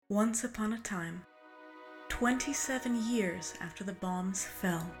Once upon a time, 27 years after the bombs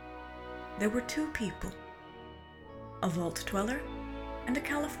fell, there were two people, a vault dweller and a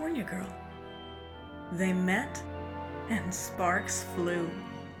California girl. They met and sparks flew.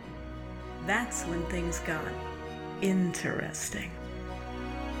 That's when things got interesting.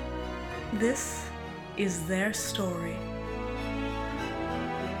 This is their story.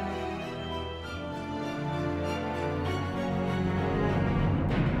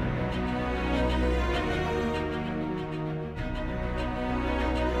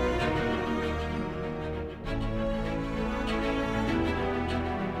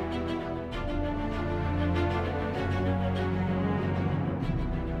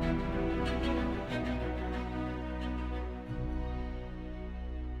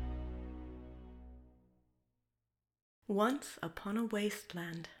 Once Upon a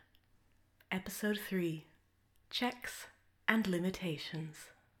Wasteland, Episode 3, Checks and Limitations.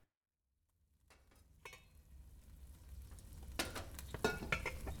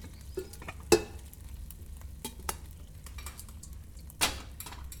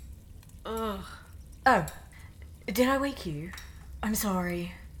 Ugh. Oh, did I wake you? I'm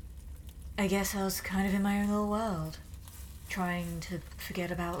sorry. I guess I was kind of in my own little world, trying to forget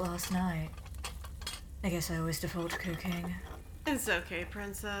about last night. I guess I always default to cooking. It's okay,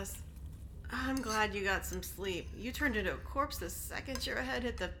 Princess. I'm glad you got some sleep. You turned into a corpse the second your head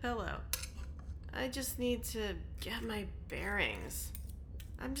hit the pillow. I just need to get my bearings.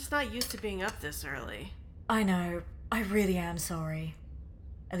 I'm just not used to being up this early. I know. I really am sorry.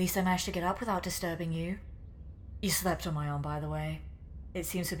 At least I managed to get up without disturbing you. You slept on my arm, by the way. It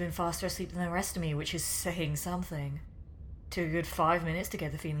seems to have been faster asleep than the rest of me, which is saying something. Took a good 5 minutes to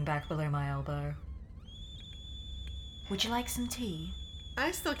get the feeling back below my elbow. Would you like some tea?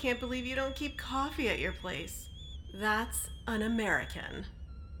 I still can't believe you don't keep coffee at your place. That's un-American.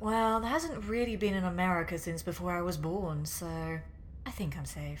 Well, there hasn't really been in America since before I was born, so I think I'm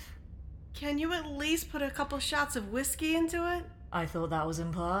safe. Can you at least put a couple shots of whiskey into it? I thought that was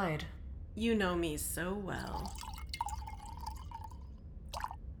implied. You know me so well.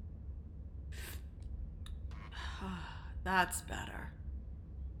 That's better.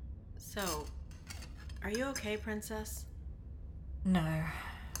 So, are you okay, Princess? No.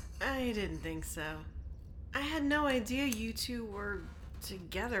 I didn't think so. I had no idea you two were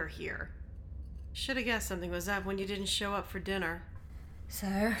together here. Should have guessed something was up when you didn't show up for dinner. So,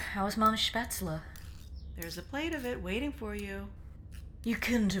 how was Mom's spätzle? There's a plate of it waiting for you. You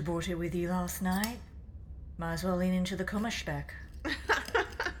couldn't have brought it with you last night. Might as well lean into the Kummerspeck.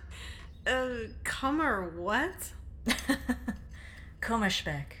 Kummer what?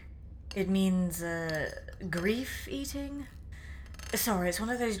 Kummerspeck. It means, grief eating? Sorry, it's one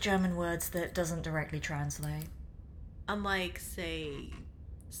of those German words that doesn't directly translate. Unlike, say,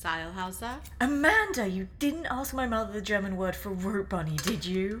 Seilhauser? Amanda, you didn't ask my mother the German word for root bunny, did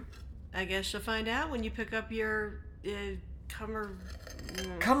you? I guess you'll find out when you pick up your,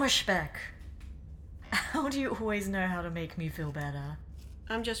 Kummerspeck. How do you always know how to make me feel better?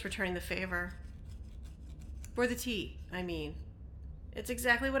 I'm just returning the favor. For the tea, I mean. It's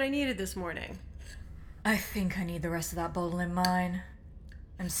exactly what I needed this morning. I think I need the rest of that bottle in mine.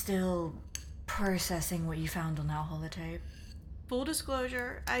 I'm still processing what you found on that holotape. Full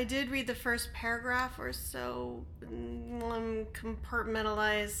disclosure, I did read the first paragraph or so,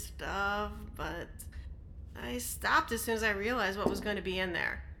 compartmentalized stuff, but I stopped as soon as I realized what was going to be in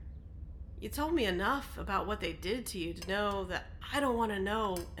there. You told me enough about what they did to you to know that I don't want to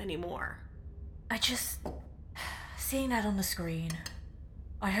know anymore. Seeing that on the screen,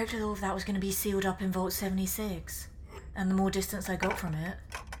 I hoped all of that was going to be sealed up in Vault 76. And the more distance I got from it,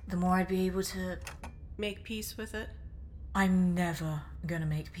 the more I'd be able to... Make peace with it? I'm never going to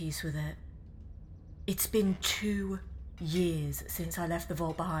make peace with it. It's been 2 years since I left the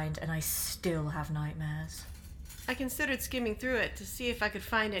vault behind, and I still have nightmares. I considered skimming through it to see if I could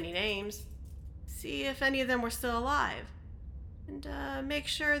find any names. See if any of them were still alive. And make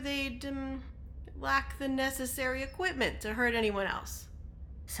sure they'd lack the necessary equipment to hurt anyone else.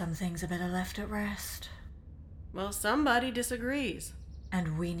 Some things are better left at rest. Well, somebody disagrees.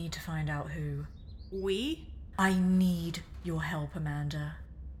 And we need to find out who. We? I need your help, Amanda.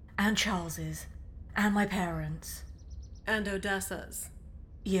 And Charles's. And my parents. And Odessa's.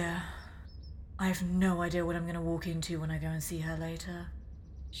 Yeah. I have no idea what I'm going to walk into when I go and see her later.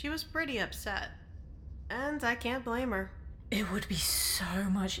 She was pretty upset. And I can't blame her. It would be so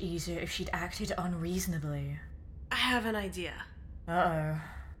much easier if she'd acted unreasonably. I have an idea. Uh-oh.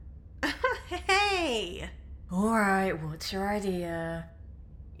 Hey! Alright, what's your idea?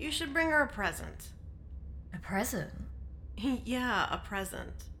 You should bring her a present. A present? Yeah, a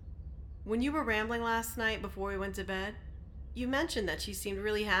present. When you were rambling last night before we went to bed, you mentioned that she seemed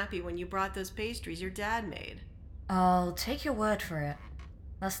really happy when you brought those pastries your dad made. I'll take your word for it.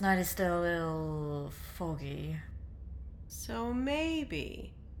 Last night is still a little foggy. So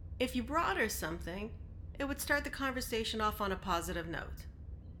maybe, if you brought her something, it would start the conversation off on a positive note.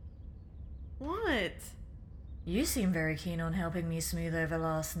 What? You seem very keen on helping me smooth over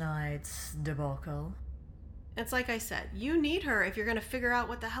last night's debacle. It's like I said, you need her if you're going to figure out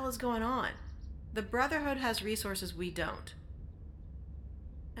what the hell is going on. The Brotherhood has resources we don't.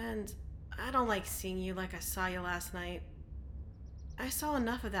 And I don't like seeing you like I saw you last night. I saw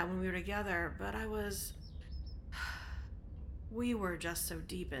enough of that when we were together, but we were just so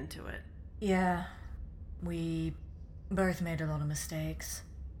deep into it. Yeah, we both made a lot of mistakes.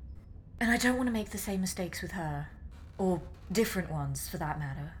 And I don't want to make the same mistakes with her. Or different ones, for that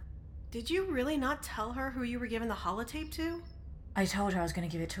matter. Did you really not tell her who you were giving the holotape to? I told her I was going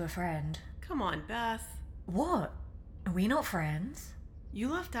to give it to a friend. Come on, Beth. What? Are we not friends? You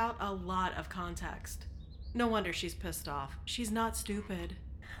left out a lot of context. No wonder she's pissed off. She's not stupid.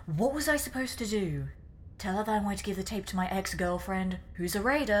 What was I supposed to do? Tell her that I'm going to give the tape to my ex-girlfriend, who's a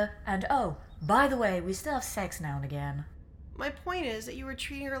raider, and oh, by the way, we still have sex now and again. My point is that you were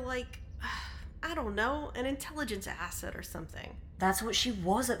treating her like, I don't know, an intelligence asset or something. That's what she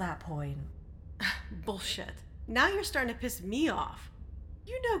was at that point. Bullshit. Now you're starting to piss me off.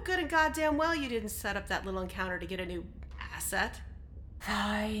 You know good and goddamn well you didn't set up that little encounter to get a new asset.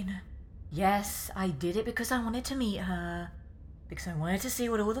 Fine. Yes, I did it because I wanted to meet her. Because I wanted to see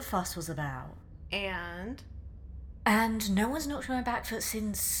what all the fuss was about. And no one's knocked my back foot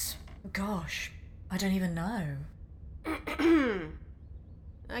since... Gosh, I don't even know.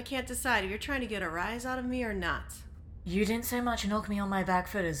 I can't decide if you're trying to get a rise out of me or not. You didn't so much knock me on my back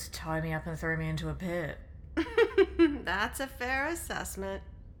foot as tie me up and throw me into a pit. That's a fair assessment.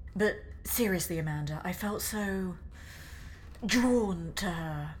 But seriously, Amanda, I felt so... drawn to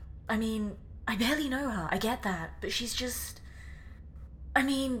her. I mean, I barely know her, I get that, but she's just... I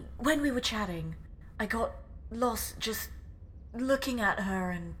mean, when we were chatting, I got lost just looking at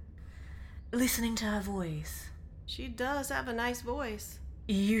her and listening to her voice. She does have a nice voice.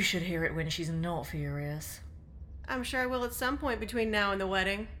 You should hear it when she's not furious. I'm sure I will at some point between now and the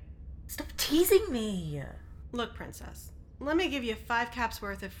wedding. Stop teasing me! Look, Princess, let me give you 5 caps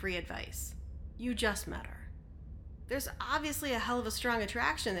worth of free advice. You just met her. There's obviously a hell of a strong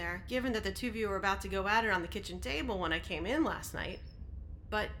attraction there, given that the two of you were about to go at it on the kitchen table when I came in last night.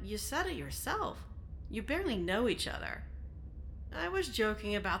 But you said it yourself. You barely know each other. I was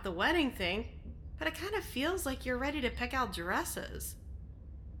joking about the wedding thing, but it kind of feels like you're ready to pick out dresses.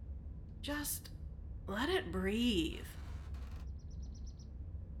 Just let it breathe.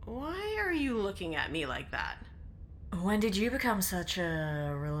 Why are you looking at me like that? When did you become such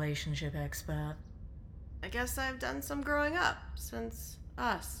a relationship expert? I guess I've done some growing up since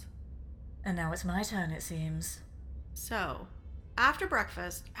us. And now it's my turn, it seems. So, after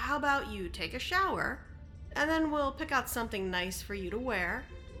breakfast, how about you take a shower, and then we'll pick out something nice for you to wear.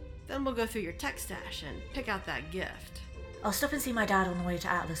 Then we'll go through your tech stash and pick out that gift. I'll stop and see my dad on the way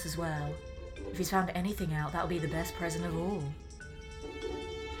to Atlas as well. If he's found anything out, that'll be the best present of all.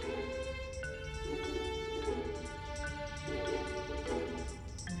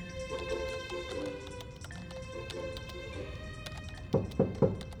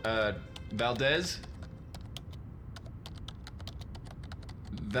 Valdez?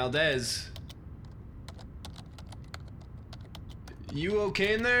 Valdez? You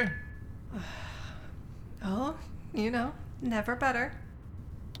okay in there? Oh, never better.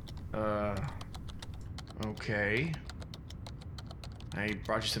 Okay. I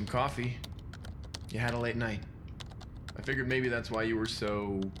brought you some coffee. You had a late night. I figured maybe that's why you were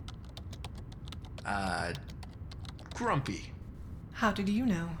so... grumpy. How did you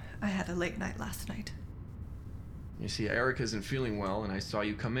know I had a late night last night? You see, Erica isn't feeling well, and I saw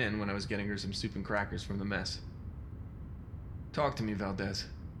you come in when I was getting her some soup and crackers from the mess. Talk to me, Valdez.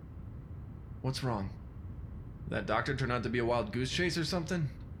 What's wrong? That doctor turned out to be a wild goose chase or something?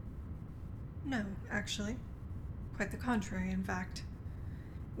 No, actually. Quite the contrary, in fact.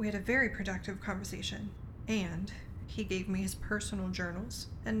 We had a very productive conversation, and he gave me his personal journals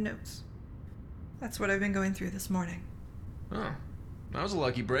and notes. That's what I've been going through this morning. Oh, that was a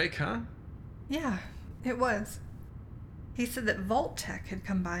lucky break, huh? Yeah, it was. He said that Vault Tech had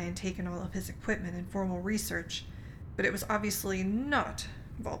come by and taken all of his equipment and formal research, but it was obviously not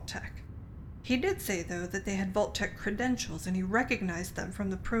Vault Tech. He did say, though, that they had Vault Tech credentials and he recognized them from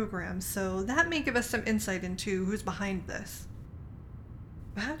the program, so that may give us some insight into who's behind this.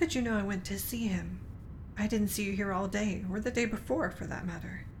 How did you know I went to see him? I didn't see you here all day, or the day before, for that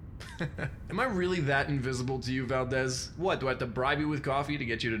matter. Am I really that invisible to you, Valdez? What, do I have to bribe you with coffee to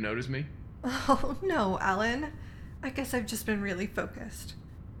get you to notice me? Oh, no, Alan. I guess I've just been really focused.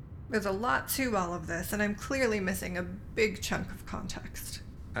 There's a lot to all of this, and I'm clearly missing a big chunk of context.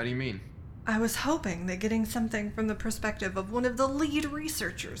 How do you mean? I was hoping that getting something from the perspective of one of the lead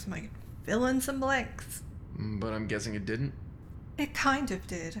researchers might fill in some blanks. But I'm guessing it didn't? It kind of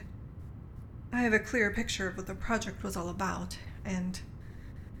did. I have a clear picture of what the project was all about, and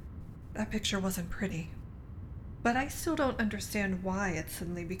that picture wasn't pretty. But I still don't understand why it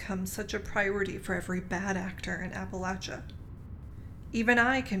suddenly becomes such a priority for every bad actor in Appalachia. Even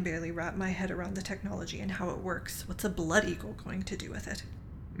I can barely wrap my head around the technology and how it works. What's a Blood Eagle going to do with it?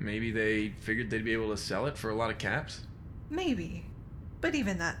 Maybe they figured they'd be able to sell it for a lot of caps? Maybe. But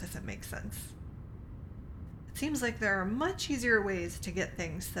even that doesn't make sense. It seems like there are much easier ways to get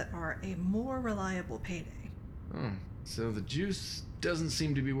things that are a more reliable payday. Oh, so the juice doesn't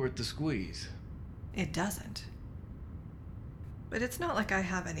seem to be worth the squeeze. It doesn't. But it's not like I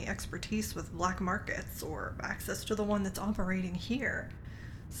have any expertise with black markets or access to the one that's operating here.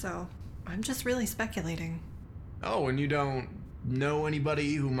 So I'm just really speculating. Oh, and you don't know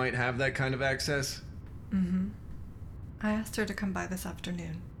anybody who might have that kind of access? Mm-hmm. I asked her to come by this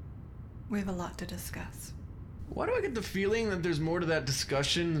afternoon. We have a lot to discuss. Why do I get the feeling that there's more to that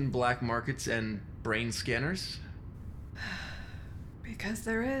discussion than black markets and brain scanners? Because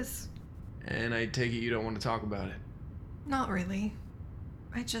there is. And I take it you don't want to talk about it. Not really.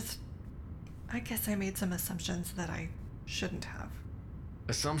 I guess I made some assumptions that I shouldn't have.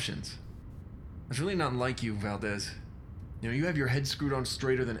 Assumptions? That's really not like you, Valdez. You know, you have your head screwed on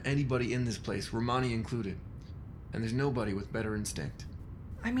straighter than anybody in this place, Romani included. And there's nobody with better instinct.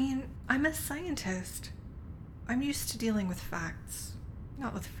 I mean, I'm a scientist. I'm used to dealing with facts,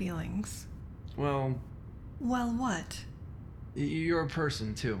 not with feelings. Well, what? you're a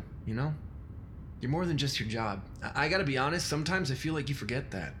person, too, you know? You're more than just your job. I gotta be honest, sometimes I feel like you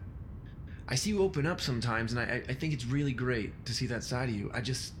forget that. I see you open up sometimes, and I think it's really great to see that side of you. I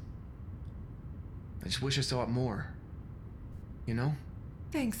just wish I saw it more. You know?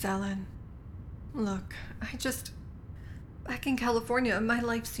 Thanks, Alan. Look, back in California, my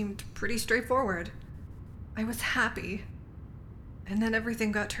life seemed pretty straightforward. I was happy. And then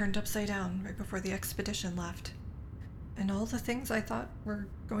everything got turned upside down right before the expedition left. And all the things I thought were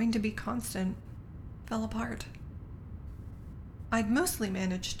going to be constant fell apart. I'd mostly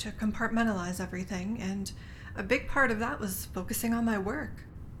managed to compartmentalize everything, and a big part of that was focusing on my work.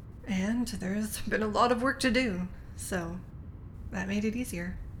 And there's been a lot of work to do, so that made it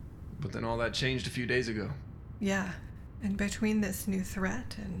easier. But then all that changed a few days ago. Yeah, and between this new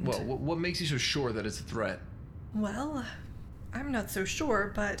threat and... Well, what makes you so sure that it's a threat? Well, I'm not so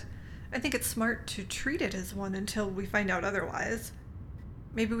sure, but I think it's smart to treat it as one until we find out otherwise.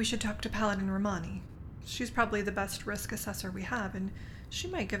 Maybe we should talk to Paladin Romani. She's probably the best risk assessor we have, and she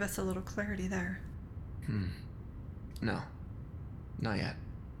might give us a little clarity there. No. Not yet.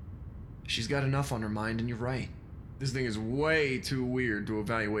 She's got enough on her mind, and you're right. This thing is way too weird to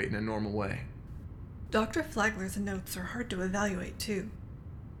evaluate in a normal way. Dr. Flagler's notes are hard to evaluate, too.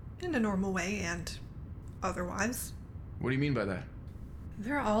 In a normal way, and otherwise. What do you mean by that?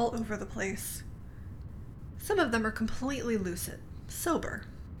 They're all over the place. Some of them are completely lucid, sober,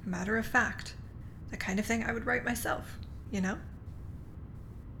 matter of fact. The kind of thing I would write myself, you know?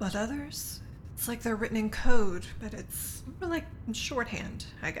 But others, it's like they're written in code, but it's more like in shorthand,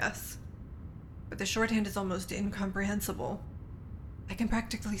 I guess. But the shorthand is almost incomprehensible. I can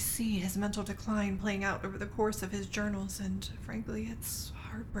practically see his mental decline playing out over the course of his journals, and frankly, it's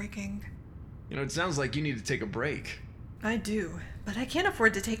heartbreaking. You know, it sounds like you need to take a break. I do, but I can't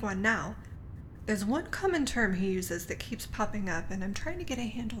afford to take one now. There's one common term he uses that keeps popping up, and I'm trying to get a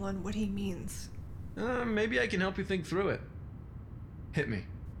handle on what he means. Maybe I can help you think through it. Hit me.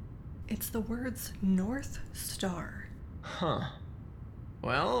 It's the words North Star. Huh.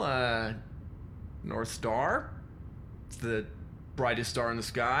 Well, North Star? It's the brightest star in the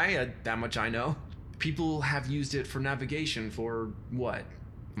sky, that much I know. People have used it for navigation for, what,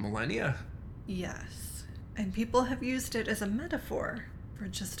 millennia? Yes, and people have used it as a metaphor for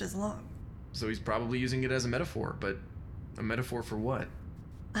just as long. So he's probably using it as a metaphor, but a metaphor for what?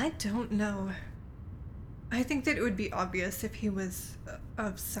 I don't know. I think that it would be obvious if he was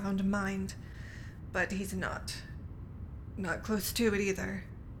of sound mind, but he's not. Not close to it either.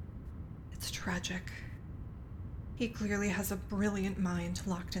 It's tragic. He clearly has a brilliant mind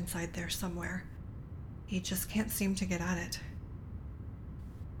locked inside there somewhere. He just can't seem to get at it.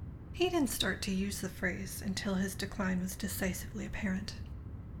 He didn't start to use the phrase until his decline was decisively apparent.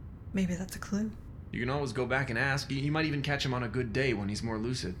 Maybe that's a clue. You can always go back and ask. You might even catch him on a good day when he's more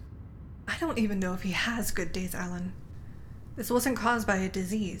lucid. I don't even know if he has good days, Alan. This wasn't caused by a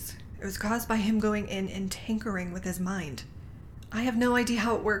disease. It was caused by him going in and tinkering with his mind. I have no idea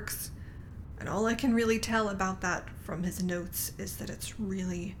how it works. And all I can really tell about that from his notes is that it's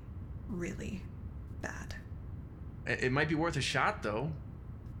really, really bad. It might be worth a shot, though.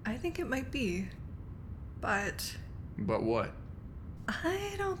 I think it might be. But But what?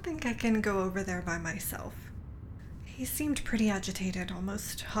 I don't think I can go over there by myself. He seemed pretty agitated,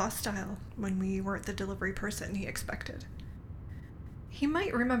 almost hostile, when we weren't the delivery person he expected. He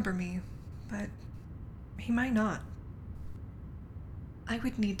might remember me, but he might not. I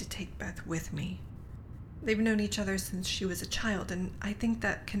would need to take Beth with me. They've known each other since she was a child, and I think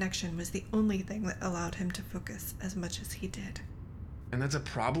that connection was the only thing that allowed him to focus as much as he did. And that's a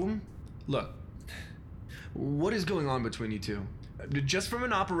problem? Look, what is going on between you two? Just from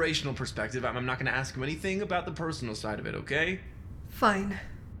an operational perspective, I'm not going to ask you anything about the personal side of it, okay? Fine.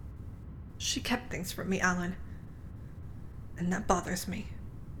 She kept things from me, Alan. And that bothers me.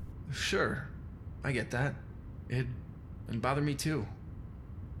 Sure, I get that. It'd bother me too.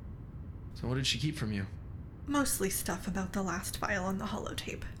 So what did she keep from you? Mostly stuff about the last file on the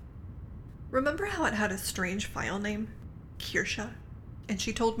holotape. Remember how it had a strange file name? Kirsche? And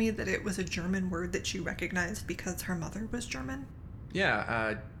she told me that it was a German word that she recognized because her mother was German?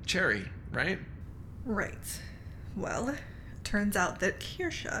 Yeah, Cherry, right? Right. Well, it turns out that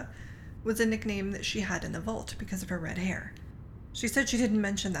Kirsche was a nickname that she had in the vault because of her red hair. She said she didn't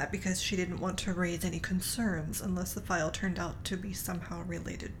mention that because she didn't want to raise any concerns unless the file turned out to be somehow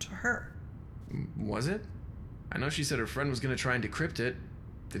related to her. Was it? I know she said her friend was going to try and decrypt it.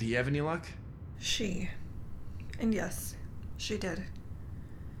 Did he have any luck? And yes, she did.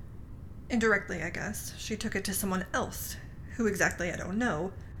 Indirectly, I guess. She took it to someone else. Who exactly, I don't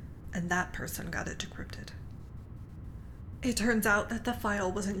know. And that person got it decrypted. It turns out that the file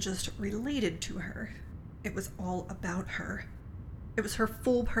wasn't just related to her. It was all about her. It was her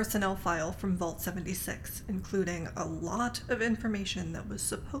full personnel file from Vault 76, including a lot of information that was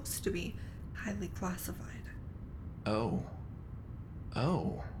supposed to be highly classified. Oh.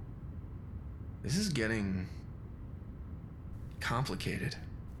 This is getting complicated.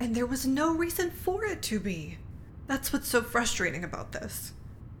 And there was no reason for it to be. That's what's so frustrating about this.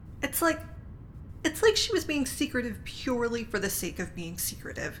 It's like she was being secretive purely for the sake of being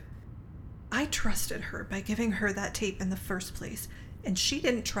secretive. I trusted her by giving her that tape in the first place, and she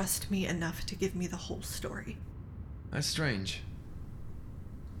didn't trust me enough to give me the whole story. That's strange.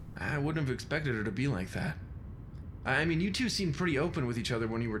 I wouldn't have expected her to be like that. I mean, you two seemed pretty open with each other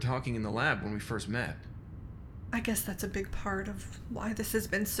when you were talking in the lab when we first met. I guess that's a big part of why this has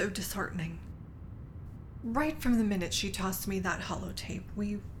been so disheartening. Right from the minute she tossed me that holotape,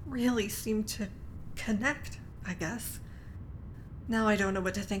 we really seemed to connect, I guess. Now I don't know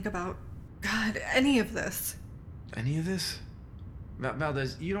what to think about, God, any of this. Any of this?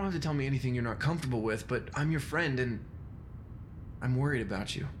 Valdez, you don't have to tell me anything you're not comfortable with, but I'm your friend and I'm worried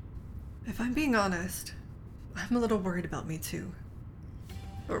about you. If I'm being honest, I'm a little worried about me too.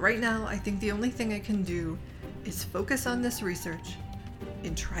 But right now, I think the only thing I can do is focus on this research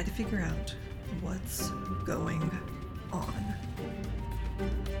and try to figure out what's going on.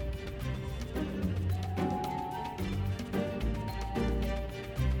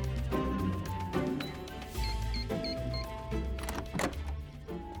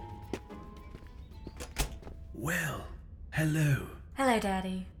 Well, hello. Hello,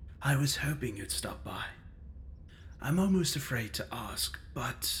 Daddy. I was hoping you'd stop by. I'm almost afraid to ask,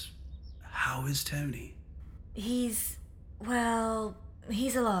 but how is Tony? He's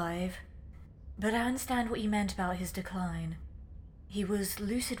alive. But I understand what you meant about his decline. He was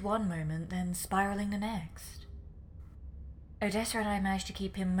lucid one moment, then spiraling the next. Odessa and I managed to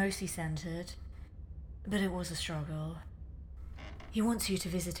keep him mostly centered, but it was a struggle. He wants you to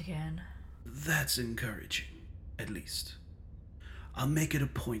visit again. That's encouraging, at least. I'll make it a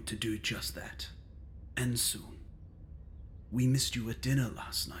point to do just that. And soon. We missed you at dinner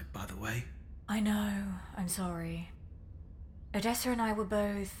last night, by the way. I know, I'm sorry. Odessa and I were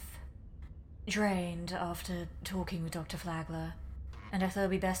both drained after talking with Dr. Flagler, and I thought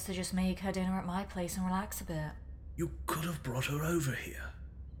it'd be best to just make her dinner at my place and relax a bit. You could have brought her over here.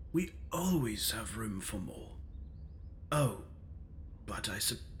 We always have room for more. Oh, but I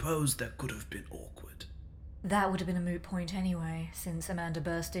suppose that could have been awkward. That would have been a moot point anyway, since Amanda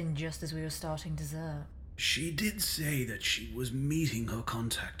burst in just as we were starting dessert. She did say that she was meeting her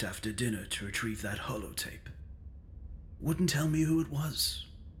contact after dinner to retrieve that holotape. Wouldn't tell me who it was,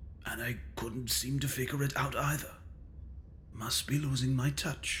 and I couldn't seem to figure it out either. Must be losing my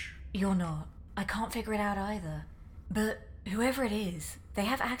touch. You're not. I can't figure it out either. But whoever it is, they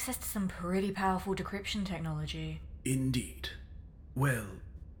have access to some pretty powerful decryption technology. Indeed. Well,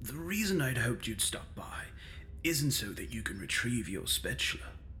 the reason I'd hoped you'd stop by isn't so that you can retrieve your spatula.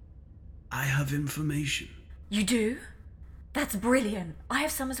 I have information. You do? That's brilliant. I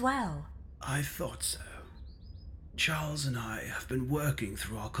have some as well. I thought so. Charles and I have been working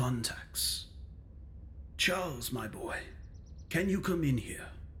through our contacts. Charles, my boy, can you come in here?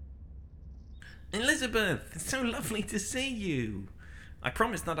 Elizabeth, it's so lovely to see you. I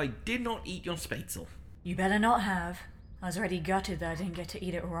promised that I did not eat your spätzle. You better not have. I was already gutted that I didn't get to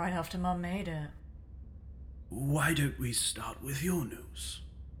eat it right after Mum made it. Why don't we start with your news?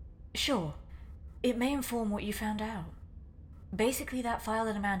 Sure. It may inform what you found out. Basically, that file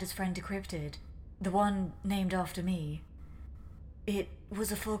that Amanda's friend decrypted, the one named after me, it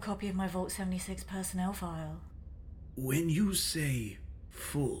was a full copy of my Vault 76 personnel file. When you say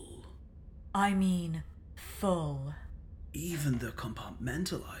full, I mean full. even the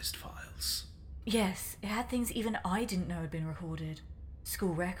compartmentalized files. Yes, it had things even I didn't know had been recorded.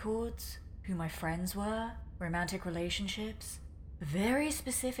 School records, who my friends were, romantic relationships, very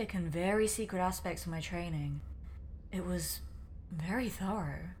specific and very secret aspects of my training. It was very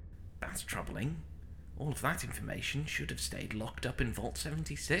thorough. That's troubling. All of that information should have stayed locked up in Vault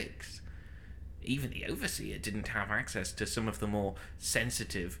 76. Even the Overseer didn't have access to some of the more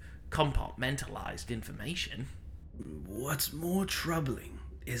sensitive, compartmentalized information. What's more troubling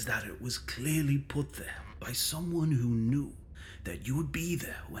is that it was clearly put there by someone who knew that you would be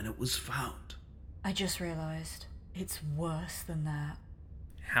there when it was found. I just realized it's worse than that.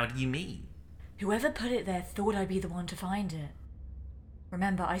 How do you mean? Whoever put it there thought I'd be the one to find it.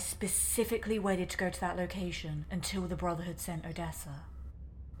 Remember, I specifically waited to go to that location until the Brotherhood sent Odessa.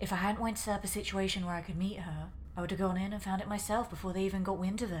 If I hadn't went to set up a situation where I could meet her, I would have gone in and found it myself before they even got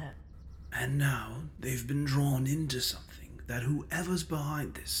wind of it. And now they've been drawn into something that whoever's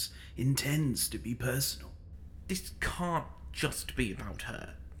behind this intends to be personal. This can't just be about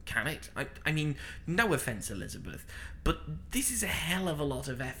her, can it? I mean, no offense, Elizabeth, but this is a hell of a lot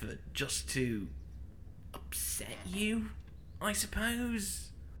of effort just to upset you, I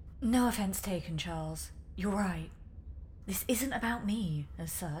suppose. No offense taken, Charles. You're right. This isn't about me,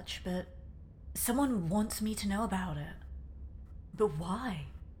 as such, but someone wants me to know about it. But why?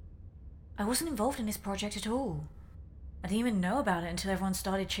 I wasn't involved in this project at all. I didn't even know about it until everyone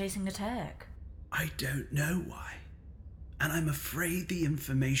started chasing the tech. I don't know why. And I'm afraid the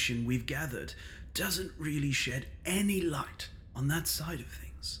information we've gathered doesn't really shed any light on that side of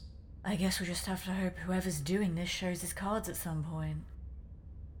things. I guess we'll just have to hope whoever's doing this shows his cards at some point.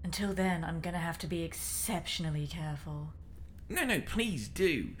 Until then, I'm gonna have to be exceptionally careful. No, please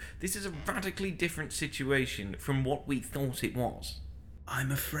do. This is a radically different situation from what we thought it was.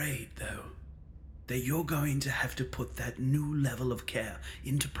 I'm afraid, though, that you're going to have to put that new level of care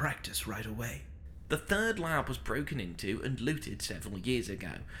into practice right away. The third lab was broken into and looted several years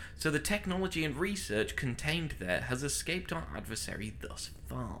ago, so the technology and research contained there has escaped our adversary thus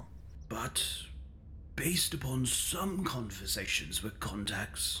far. But, based upon some conversations with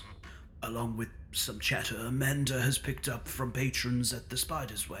contacts, along with some chatter Amanda has picked up from patrons at the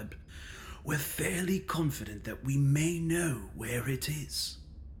Spider's Web, we're fairly confident that we may know where it is.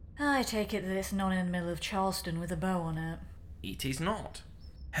 I take it that it's not in the middle of Charleston with a bow on it. It is not.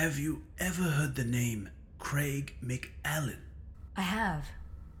 Have you ever heard the name Craig McAllen? I have.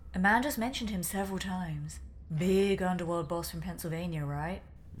 Amanda's mentioned him several times. Big underworld boss from Pennsylvania, right?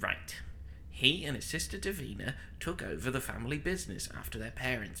 Right. He and his sister Davina took over the family business after their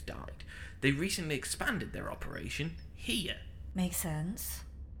parents died. They recently expanded their operation here. Makes sense.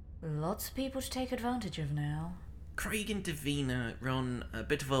 Lots of people to take advantage of now. Craig and Davina run a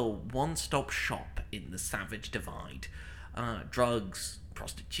bit of a one-stop shop in the Savage Divide. Drugs,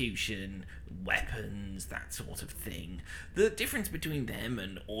 prostitution, weapons, that sort of thing. The difference between them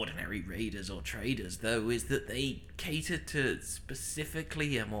and ordinary raiders or traders, though, is that they cater to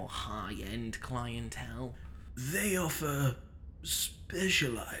specifically a more high-end clientele. They offer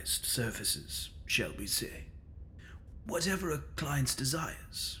specialized services, shall we say. Whatever a client's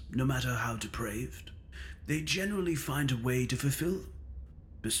desires, no matter how depraved, they generally find a way to fulfill them.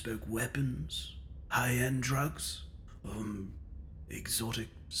 Bespoke weapons, high-end drugs, exotic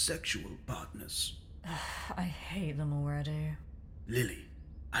sexual partners. I hate them already. Lily,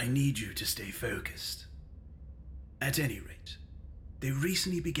 I need you to stay focused. At any rate, they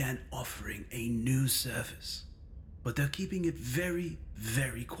recently began offering a new service, but they're keeping it very,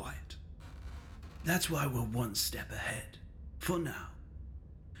 very quiet. That's why we're one step ahead, for now.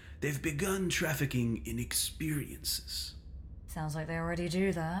 They've begun trafficking in experiences. Sounds like they already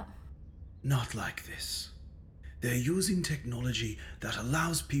do that. Not like this. They're using technology that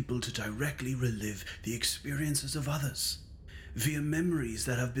allows people to directly relive the experiences of others via memories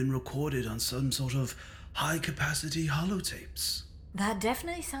that have been recorded on some sort of high-capacity holotapes. That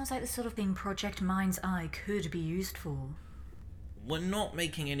definitely sounds like the sort of thing Project Mind's Eye could be used for. We're not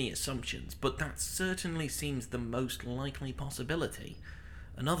making any assumptions, but that certainly seems the most likely possibility.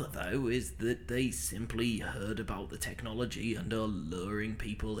 Another, though, is that they simply heard about the technology and are luring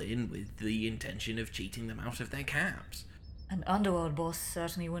people in with the intention of cheating them out of their cabs. An underworld boss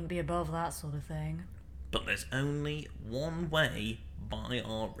certainly wouldn't be above that sort of thing. But there's only one way, by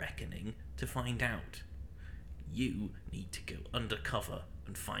our reckoning, to find out. You need to go undercover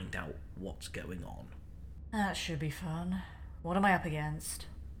and find out what's going on. That should be fun. What am I up against?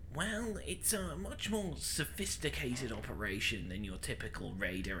 Well, it's a much more sophisticated operation than your typical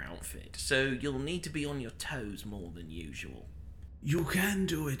raider outfit, so you'll need to be on your toes more than usual. You can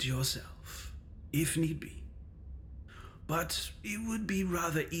do it yourself, if need be. But it would be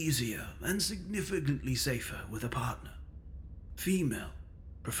rather easier and significantly safer with a partner. Female,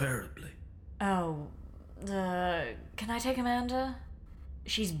 preferably. Oh, can I take Amanda?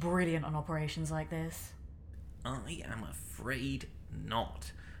 She's brilliant on operations like this. I am afraid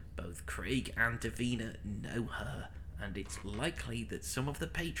not. Both Craig and Davina know her, and it's likely that some of the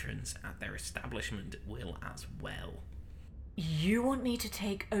patrons at their establishment will as well. You want me to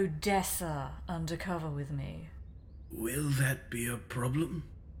take Odessa undercover with me? Will that be a problem?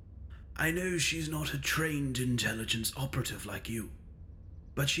 I know she's not a trained intelligence operative like you,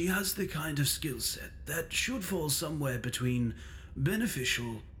 but she has the kind of skill set that should fall somewhere between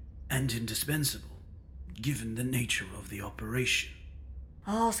beneficial and indispensable, given the nature of the operation.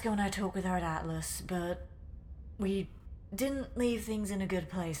 I'll ask her when I talk with her at Atlas, but we didn't leave things in a good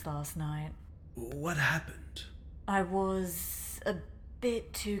place last night. What happened? I was a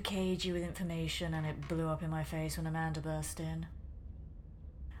bit too cagey with information and it blew up in my face when Amanda burst in.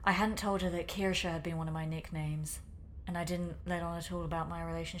 I hadn't told her that Kirsha had been one of my nicknames, and I didn't let on at all about my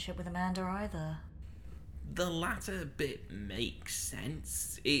relationship with Amanda either. The latter bit makes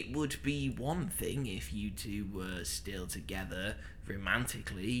sense. It would be one thing if you two were still together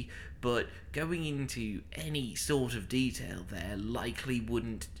romantically, but going into any sort of detail there likely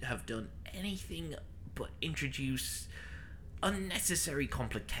wouldn't have done anything but introduce unnecessary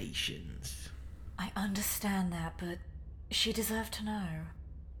complications. I understand that, but she deserved to know.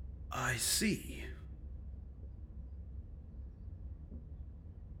 I see.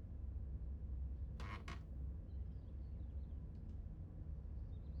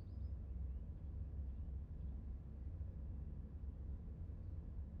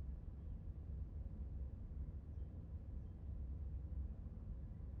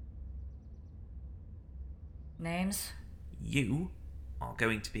 Names? You are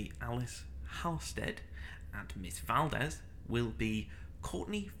going to be Alice Halstead, and Miss Valdez will be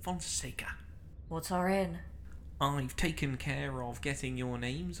Courtney Fonseca. What's our in? I've taken care of getting your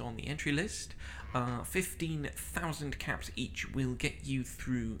names on the entry list. 15,000 caps each will get you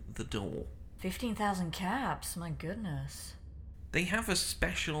through the door. 15,000 caps, my goodness. They have a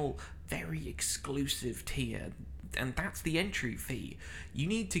special, very exclusive tier, and that's the entry fee. You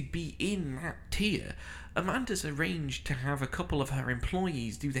need to be in that tier. Amanda's arranged to have a couple of her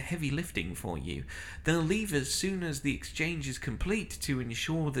employees do the heavy lifting for you. They'll leave as soon as the exchange is complete to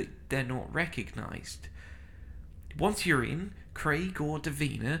ensure that they're not recognised. Once you're in, Craig or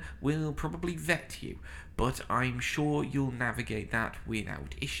Davina will probably vet you, but I'm sure you'll navigate that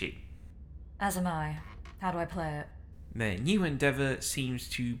without issue. As am I. How do I play it? Their new endeavour seems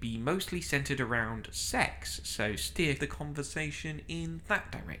to be mostly centred around sex, so steer the conversation in that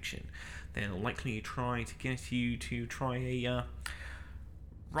direction. They'll likely try to get you to try a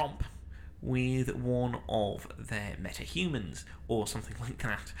romp with one of their metahumans or something like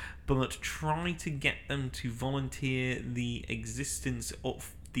that, but try to get them to volunteer the existence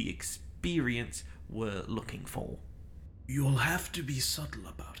of the experience we're looking for. You'll have to be subtle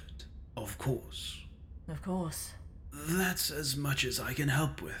about it, of course. Of course. That's as much as I can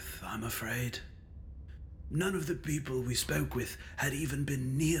help with, I'm afraid. None of the people we spoke with had even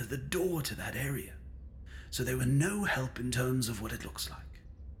been near the door to that area, so they were no help in terms of what it looks like.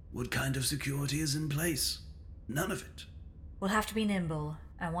 What kind of security is in place? None of it. We'll have to be nimble,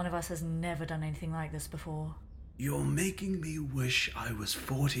 and one of us has never done anything like this before. You're making me wish I was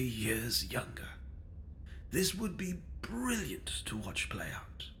 40 years younger. This would be brilliant to watch play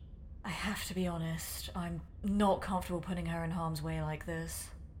out. I have to be honest, I'm not comfortable putting her in harm's way like this.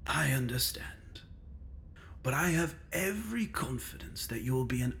 I understand. But I have every confidence that you'll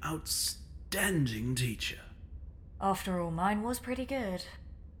be an outstanding teacher. After all, mine was pretty good.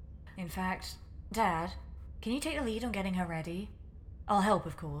 In fact, Dad, Can you take the lead on getting her ready? I'll help,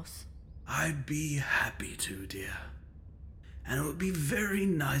 of course. I'd be happy to, dear. And it would be very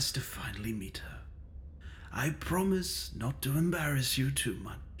nice to finally meet her. I promise not to embarrass you too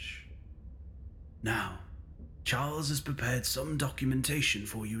much. Now, Charles has prepared some documentation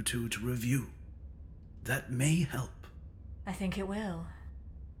for you two to review. That may help. I think it will.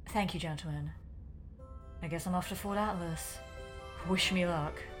 Thank you, gentlemen. I guess I'm off to Fort Atlas. Wish me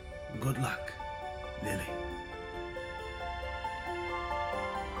luck. Good luck, Lily.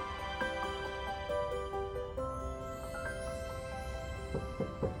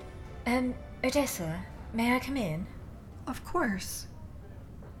 Odessa, may I come in? Of course.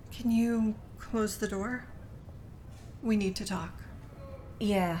 Can you close the door? We need to talk.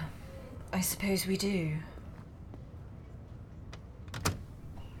 Yeah, I suppose we do.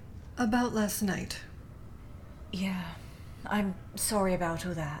 About last night. Yeah, I'm sorry about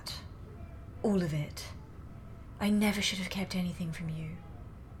all that. All of it. I never should have kept anything from you.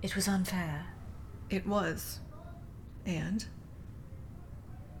 It was unfair. It was. And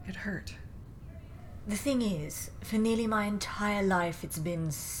it hurt. The thing is, for nearly my entire life it's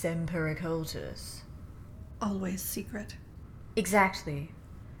been semper occultus. Always secret. Exactly.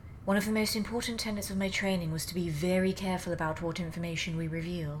 One of the most important tenets of my training was to be very careful about what information we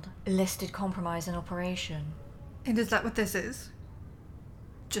revealed, lest it compromise an operation. And is that what this is?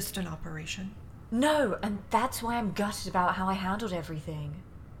 Just an operation? No, and that's why I'm gutted about how I handled everything.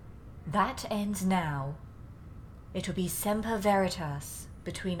 That ends now. It'll be semper veritas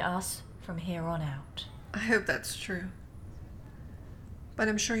between us from here on out. I hope that's true. But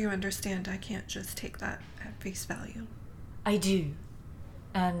I'm sure you understand I can't just take that at face value. I do.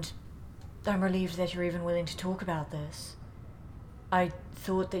 And I'm relieved that you're even willing to talk about this. I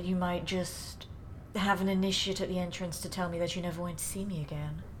thought that you might just have an initiate at the entrance to tell me that you never want to see me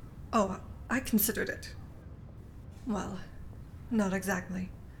again. Oh, I considered it. Well, not exactly.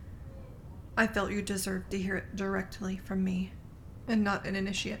 I felt you deserved to hear it directly from me, and not an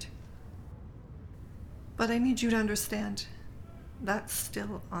initiate. But I need you to understand, that's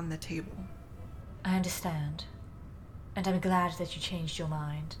still on the table. I understand. And I'm glad that you changed your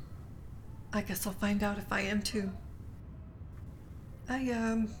mind. I guess I'll find out if I am too.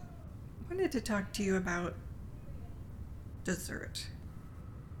 I wanted to talk to you about dessert.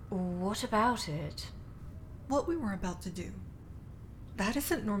 What about it? What we were about to do. That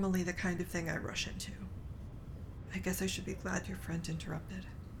isn't normally the kind of thing I rush into. I guess I should be glad your friend interrupted.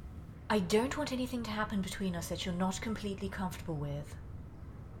 I don't want anything to happen between us that you're not completely comfortable with.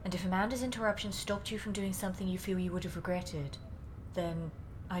 And if Amanda's interruption stopped you from doing something you feel you would have regretted, then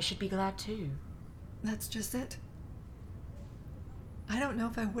I should be glad too. That's just it. I don't know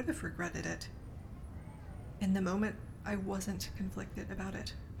if I would have regretted it. In the moment, I wasn't conflicted about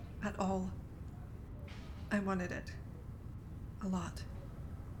it. At all. I wanted it. A lot.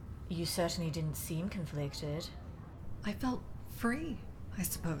 You certainly didn't seem conflicted. I felt free, I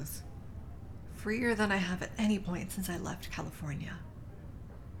suppose. Freer than I have at any point since I left California.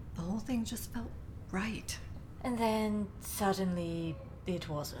 The whole thing just felt right. And then, suddenly, it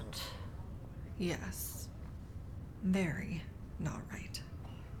wasn't. Yes. Very not right.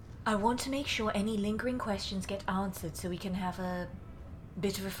 I want to make sure any lingering questions get answered so we can have a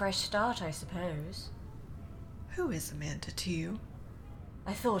bit of a fresh start, I suppose. Who is Amanda to you?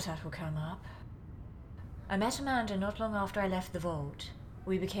 I thought that would come up. I met Amanda not long after I left the vault.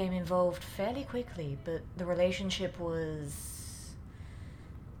 We became involved fairly quickly, but the relationship was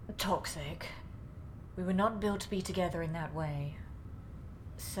toxic. We were not built to be together in that way.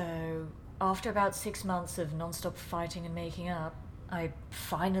 So, after about 6 months of non-stop fighting and making up, I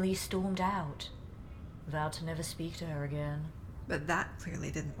finally stormed out. Vowed to never speak to her again. But that clearly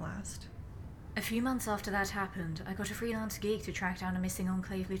didn't last. A few months after that happened, I got a freelance gig to track down a missing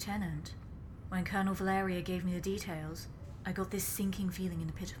Enclave lieutenant. When Colonel Valeria gave me the details, I got this sinking feeling in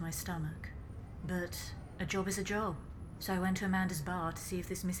the pit of my stomach. But a job is a job, so I went to Amanda's bar to see if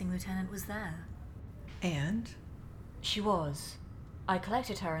this missing lieutenant was there. And? She was. I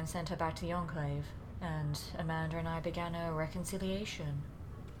collected her and sent her back to the Enclave, and Amanda and I began a reconciliation.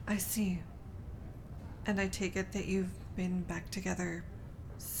 I see. And I take it that you've been back together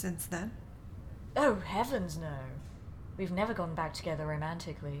since then? Oh, heavens no. We've never gone back together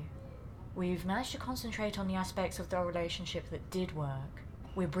romantically. We've managed to concentrate on the aspects of our relationship that did work.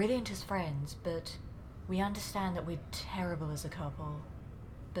 We're brilliant as friends, but we understand that we're terrible as a couple.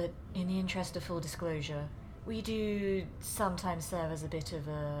 But in the interest of full disclosure, we do sometimes serve as a bit of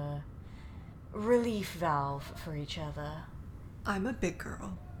a relief valve for each other. I'm a big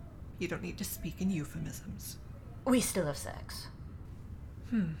girl. You don't need to speak in euphemisms. We still have sex.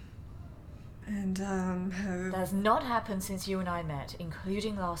 And, That's not happened since you and I met,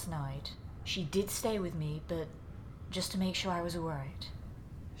 including last night. She did stay with me, but just to make sure I was alright.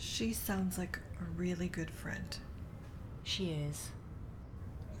 she sounds like a really good friend. She is.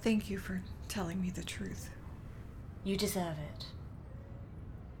 Thank you for telling me the truth. You deserve it.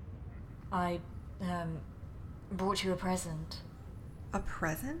 I, brought you a present. A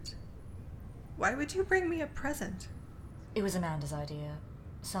present? Why would you bring me a present? It was Amanda's idea.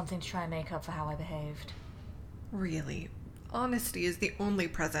 Something to try and make up for how I behaved. Really, honesty is the only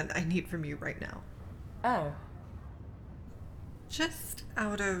present I need from you right now. Oh, Just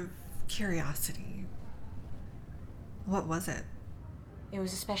out of curiosity. What was it? it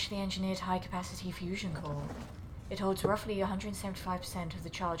was a specially engineered high-capacity fusion core. It holds roughly 175% of the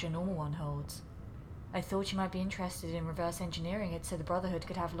charge a normal one holds. I thought you might be interested in reverse engineering it so the Brotherhood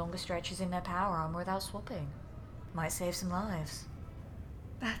could have longer stretches in their power armor without swapping. Might save some lives.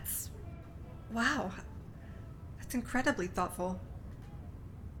 Wow. That's incredibly thoughtful.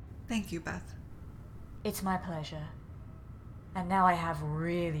 Thank you, Beth. It's my pleasure. And now I have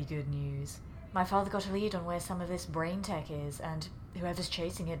really good news. My father got a lead on where some of this brain tech is, and whoever's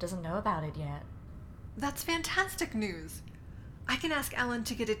chasing it doesn't know about it yet. That's fantastic news. I can ask Alan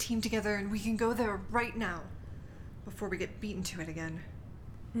to get a team together and we can go there right now, before we get beaten to it again.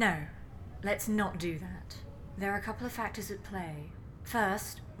 No, let's not do that. There are a couple of factors at play.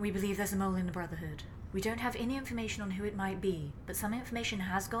 First, we believe there's a mole in the Brotherhood. We don't have any information on who it might be, but some information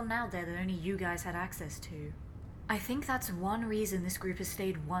has gone out there that only you guys had access to. I think that's one reason this group has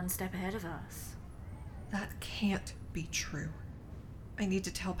stayed one step ahead of us. That can't be true. I need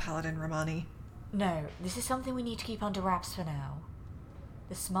to tell Paladin Romani. No, this is something we need to keep under wraps for now.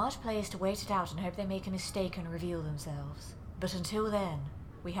 The smart play is to wait it out and hope they make a mistake and reveal themselves. But until then,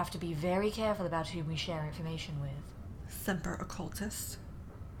 we have to be very careful about whom we share information with. Semper Occultus.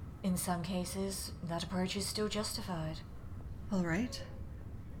 In some cases, that approach is still justified. All right.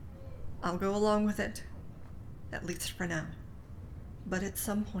 I'll go along with it. At least for now. But at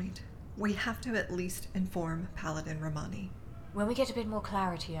some point, we have to at least inform Paladin Romani. When we get a bit more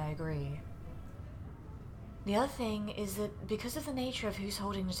clarity, I agree. The other thing is that because of the nature of who's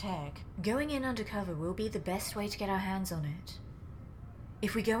holding the tech, going in undercover will be the best way to get our hands on it.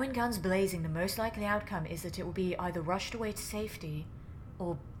 If we go in guns blazing, the most likely outcome is that it will be either rushed away to safety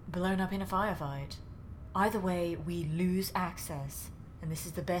or blown up in a firefight. Either way, we lose access, and this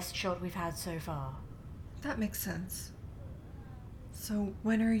is the best shot we've had so far. That makes sense. So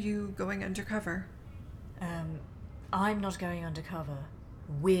when are you going undercover? I'm not going undercover.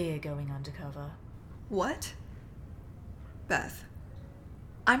 We're going undercover. What? Beth,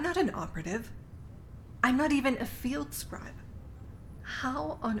 I'm not an operative. I'm not even a field scribe.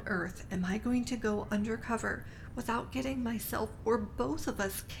 How on earth am I going to go undercover without getting myself or both of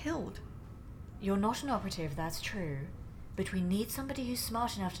us killed? You're not an operative, that's true. But we need somebody who's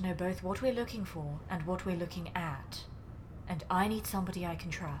smart enough to know both what we're looking for and what we're looking at. And I need somebody I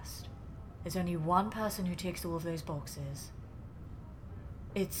can trust. There's only one person who ticks all of those boxes.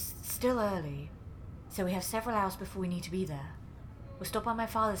 It's still early, so we have several hours before we need to be there. We'll stop by my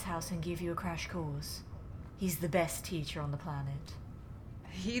father's house and give you a crash course. He's the best teacher on the planet.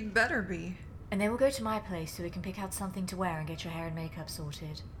 He'd better be. And then we'll go to my place so we can pick out something to wear and get your hair and makeup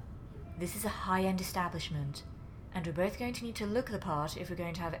sorted. This is a high-end establishment, and we're both going to need to look the part if we're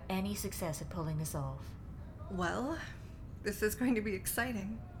going to have any success at pulling this off. Well, this is going to be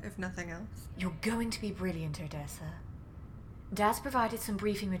exciting, if nothing else. You're going to be brilliant, Odessa. Dad's provided some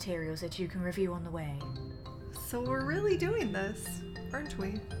briefing materials that you can review on the way. So we're really doing this, aren't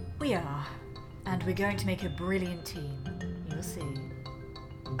we? We are, and we're going to make a brilliant team. You'll see.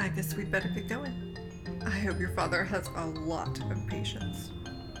 I guess we'd better get going. I hope your father has a lot of patience.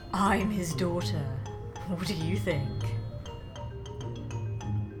 I'm his daughter. What do you think?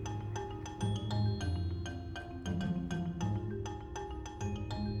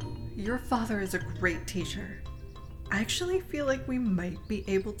 Your father is a great teacher. I actually feel like we might be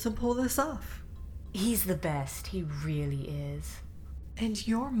able to pull this off. He's the best, he really is. And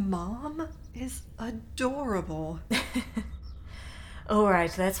your mom is adorable.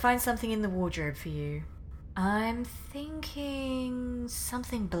 Alright, let's find something in the wardrobe for you. I'm thinking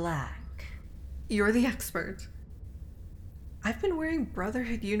something black. You're the expert. I've been wearing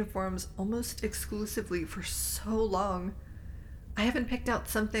Brotherhood uniforms almost exclusively for so long. I haven't picked out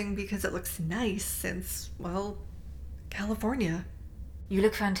something because it looks nice since, well, California. You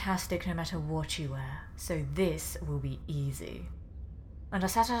look fantastic no matter what you wear, so this will be easy. And I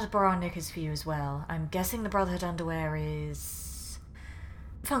set out a bra and knickers for you as well. I'm guessing the Brotherhood underwear is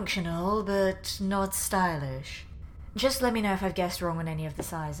functional, but not stylish. Just let me know if I've guessed wrong on any of the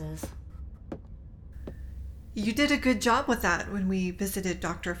sizes. You did a good job with that when we visited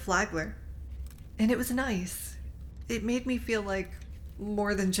Dr. Flagler. And it was nice. It made me feel like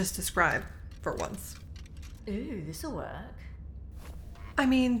more than just a scribe, for once. Ooh, this'll work. I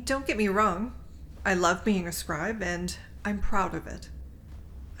mean, don't get me wrong. I love being a scribe, and I'm proud of it.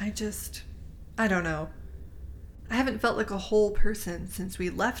 I don't know. I haven't felt like a whole person since we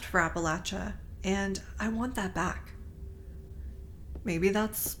left for Appalachia, and I want that back. Maybe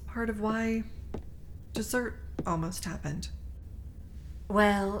that's part of why dessert almost happened.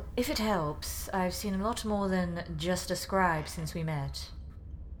 Well, if it helps, I've seen a lot more than just a scribe since we met.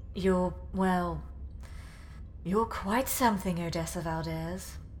 You're quite something, Odessa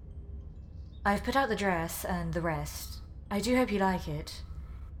Valdez. I've put out the dress and the rest. I do hope you like it.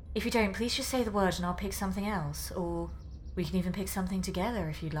 If you don't, please just say the word and I'll pick something else, or we can even pick something together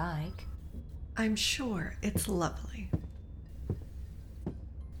if you'd like. I'm sure it's lovely.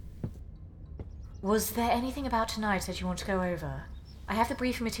 Was there anything about tonight that you want to go over? I have the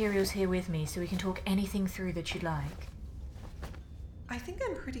briefing materials here with me, so we can talk anything through that you'd like. I think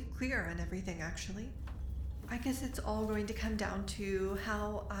I'm pretty clear on everything, actually. I guess it's all going to come down to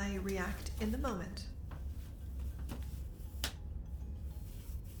how I react in the moment.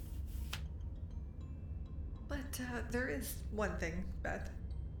 But there is one thing, Beth.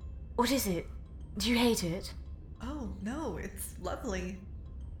 What is it? Do you hate it? Oh, no, it's lovely.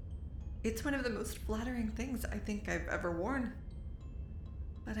 It's one of the most flattering things I think I've ever worn.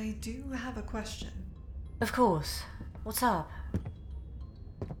 But I do have a question. Of course. What's up?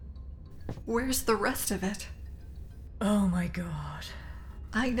 Where's the rest of it? Oh my god.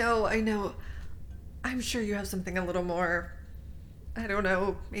 I know. I'm sure you have something a little more, I don't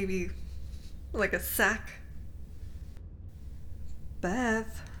know, maybe like a sack.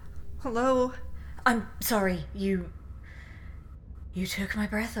 Beth, hello? I'm sorry, you took my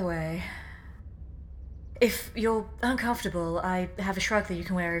breath away. If you're uncomfortable, I have a shrug that you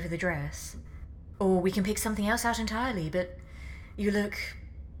can wear over the dress. Or we can pick something else out entirely, but you look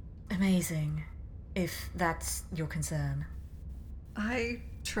amazing, if that's your concern. I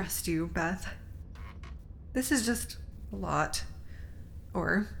trust you, Beth. This is just a lot.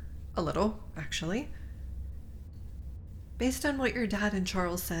 Or a little, actually. Based on what your dad and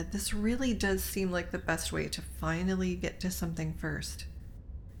Charles said, this really does seem like the best way to finally get to something first.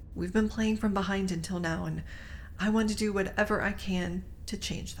 We've been playing from behind until now, and I want to do whatever I can to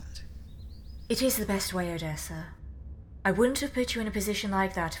change that. It is the best way, Odessa. I wouldn't have put you in a position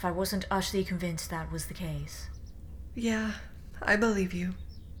like that if I wasn't utterly convinced that was the case. Yeah, I believe you.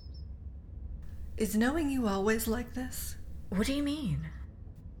 Is knowing you always like this? What do you mean?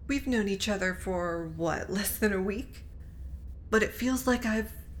 We've known each other for, less than a week? But it feels like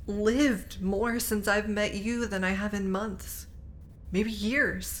I've lived more since I've met you than I have in months. Maybe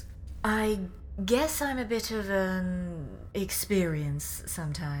years. I guess I'm a bit of an experience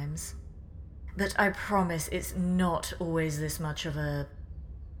sometimes. But I promise it's not always this much of a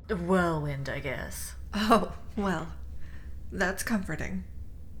whirlwind, I guess. Oh, well, that's comforting.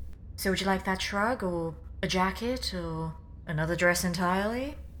 So would you like that shrug, or a jacket, or another dress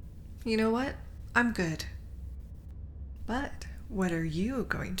entirely? You know what? I'm good. But what are you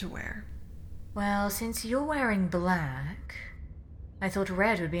going to wear? Well, since you're wearing black, I thought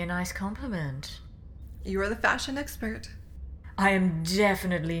red would be a nice compliment. You are the fashion expert. I am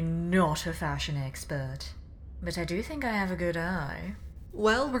definitely not a fashion expert, but I do think I have a good eye.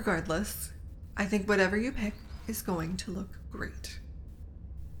 Well, regardless, I think whatever you pick is going to look great.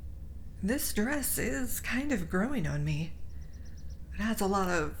 This dress is kind of growing on me. It has a lot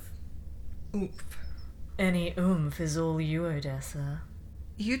of oomph. Any oomph is all you, Odessa.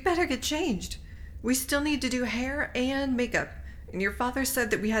 You'd better get changed. We still need to do hair and makeup, and your father said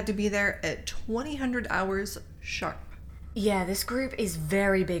that we had to be there at 2000 hours sharp. Yeah, this group is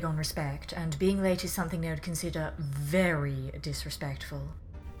very big on respect, and being late is something they would consider very disrespectful.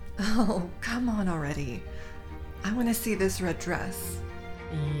 Oh, come on already. I want to see this red dress.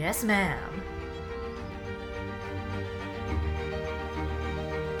 Yes, ma'am.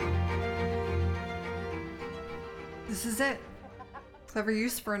 This is it. Clever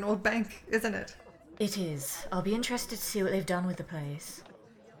use for an old bank, isn't it? It is. I'll be interested to see what they've done with the place.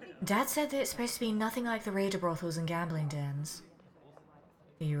 Dad said that it's supposed to be nothing like the raider brothels and gambling dens.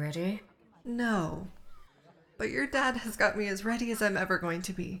 Are you ready? No. But your dad has got me as ready as I'm ever going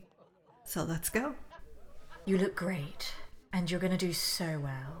to be. So let's go. You look great, and you're gonna do so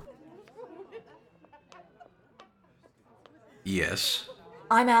well. Yes.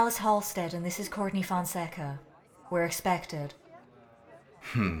 I'm Alice Halstead, and this is Courtney Fonseca. We're expected.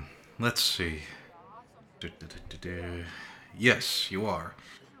 Let's see. Yes, you are.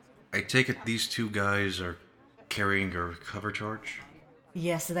 I take it these two guys are carrying your cover charge?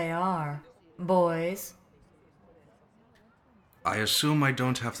 Yes, they are. Boys. I assume I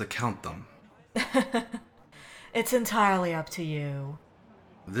don't have to count them. It's entirely up to you.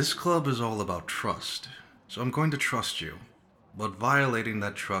 This club is all about trust, so I'm going to trust you. But violating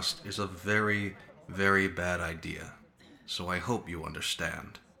that trust is a very, very bad idea. So I hope you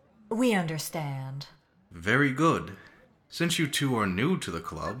understand. We understand. Very good. Since you two are new to the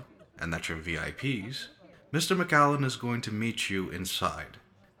club, and that you're VIPs, Mr. McAllen is going to meet you inside.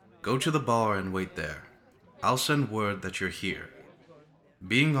 Go to the bar and wait there. I'll send word that you're here.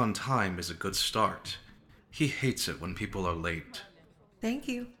 Being on time is a good start. He hates it when people are late. Thank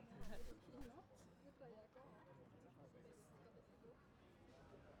you.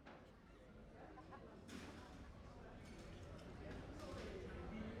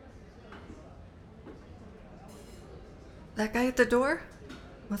 That guy at the door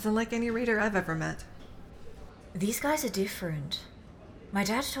wasn't like any reader I've ever met. These guys are different. My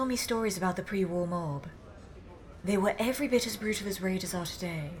dad told me stories about the pre-war mob. They were every bit as brutal as raiders are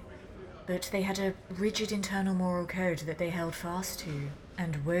today, but they had a rigid internal moral code that they held fast to,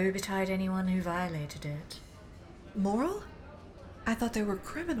 and woe betide anyone who violated it. Moral? I thought they were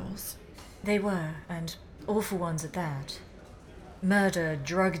criminals. They were, and awful ones at that. Murder,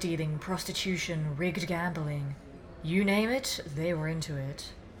 drug dealing, prostitution, rigged gambling. You name it, they were into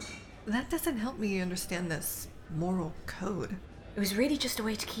it. That doesn't help me understand this moral code. It was really just a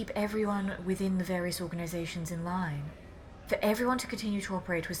way to keep everyone within the various organizations in line. For everyone to continue to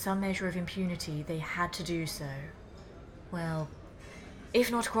operate with some measure of impunity, they had to do so. Well,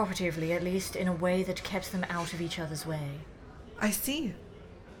 if not cooperatively, at least in a way that kept them out of each other's way. I see.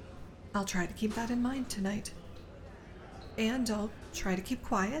 I'll try to keep that in mind tonight. And I'll try to keep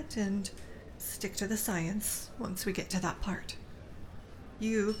quiet and stick to the science once we get to that part.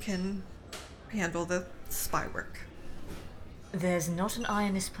 You can handle the spy work. There's not an eye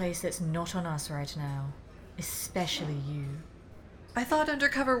in this place that's not on us right now. Especially you. I thought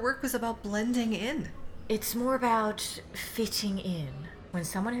undercover work was about blending in. It's more about fitting in. When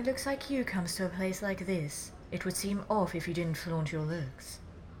someone who looks like you comes to a place like this, it would seem off if you didn't flaunt your looks.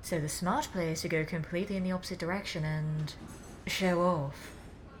 So the smart play is to go completely in the opposite direction and show off.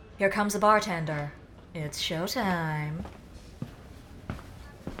 Here comes the bartender. It's showtime.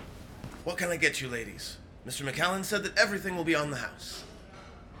 What can I get you, ladies? Mr. McAllen said that everything will be on the house.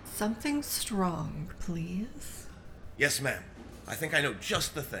 Something strong, please. Yes, ma'am. I think I know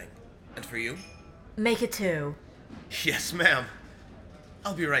just the thing. And for you? Make it 2. Yes, ma'am.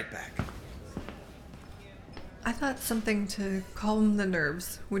 I'll be right back. I thought something to calm the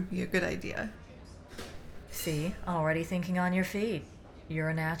nerves would be a good idea. See, already thinking on your feet. You're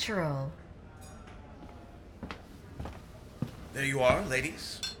a natural. There you are,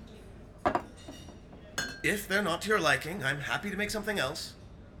 ladies. If they're not to your liking, I'm happy to make something else.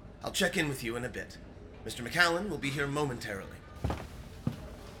 I'll check in with you in a bit. Mr. McAllen will be here momentarily.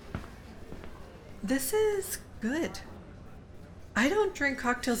 This is good. I don't drink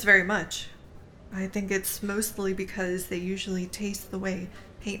cocktails very much. I think it's mostly because they usually taste the way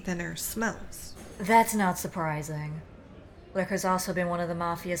paint thinner smells. That's not surprising. Liquor's also been one of the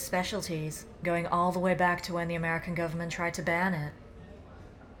Mafia's specialties, going all the way back to when the American government tried to ban it.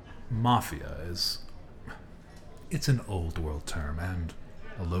 Mafia is... It's an old world term, and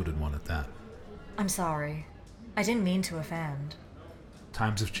a loaded one at that. I'm sorry. I didn't mean to offend.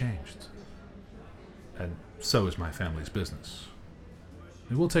 Times have changed. And so is my family's business.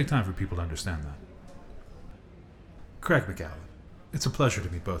 It will take time for people to understand that. Craig McAllen, it's a pleasure to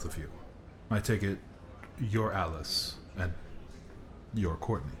meet both of you. I take it you're Alice, and you're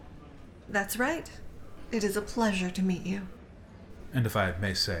Courtney. That's right. It is a pleasure to meet you. And if I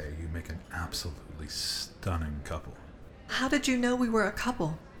may say, you make an absolutely stunning couple. How did you know we were a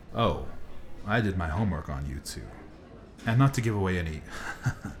couple? Oh, I did my homework on you two. And not to give away any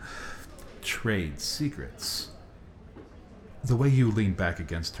trade secrets. The way you leaned back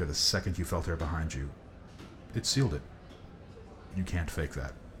against her the second you felt her behind you, it sealed it. You can't fake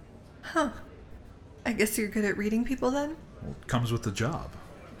that. Huh. I guess you're good at reading people then? Well, it comes with the job.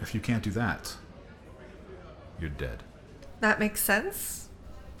 If you can't do that, you're dead. That makes sense.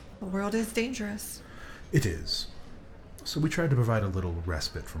 The world is dangerous. It is. So we tried to provide a little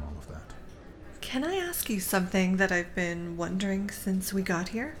respite from all of that. Can I ask you something that I've been wondering since we got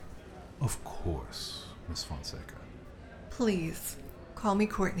here? Of course, Miss Fonseca. Please, call me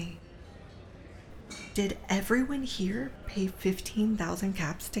Courtney. Did everyone here pay 15,000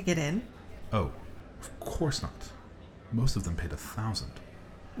 caps to get in? Oh, of course not. Most of them paid 1,000.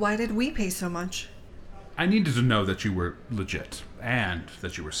 Why did we pay so much? I needed to know that you were legit, and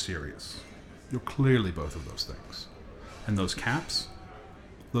that you were serious. You're clearly both of those things. And those caps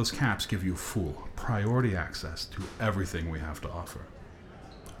give you full, priority access to everything we have to offer.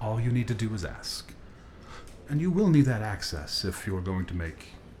 All you need to do is ask. And you will need that access if you're going to make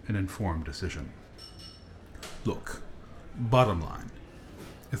an informed decision. Look, bottom line,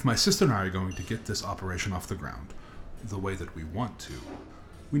 if my sister and I are going to get this operation off the ground the way that we want to,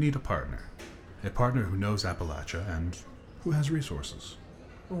 we need a partner. A partner who knows Appalachia and who has resources.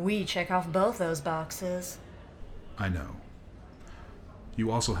 We check off both those boxes. I know.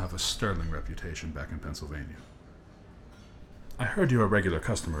 You also have a sterling reputation back in Pennsylvania. I heard you're a regular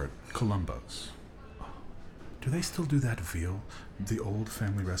customer at Columbo's. Do they still do that veal? The old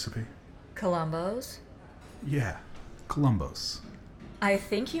family recipe? Columbo's? Yeah, Columbo's. I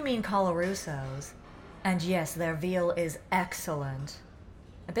think you mean Coloruso's. And yes, their veal is excellent.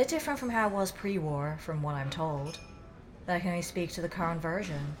 A bit different from how it was pre-war, from what I'm told. But I can only speak to the current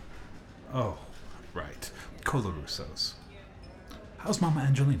version. Oh, right. Coloruso's. How's Mama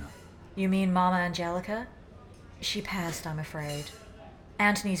Angelina? You mean Mama Angelica? She passed, I'm afraid.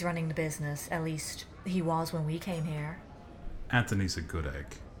 Anthony's running the business, at least he was when we came here. Anthony's a good egg.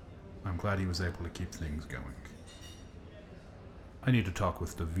 I'm glad he was able to keep things going. I need to talk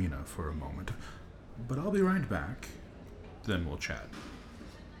with Davina for a moment, but I'll be right back. Then we'll chat.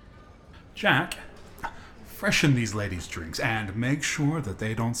 Jack, freshen these ladies' drinks and make sure that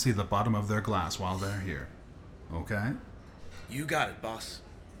they don't see the bottom of their glass while they're here. Okay? You got it, boss.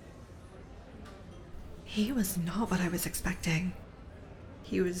 He was not what I was expecting.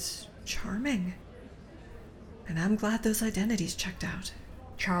 He was charming. And I'm glad those identities checked out.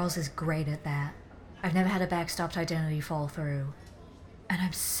 Charles is great at that. I've never had a backstopped identity fall through. And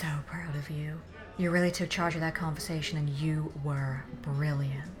I'm so proud of you. You really took charge of that conversation and you were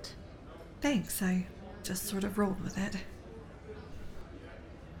brilliant. Thanks, I just sort of rolled with it.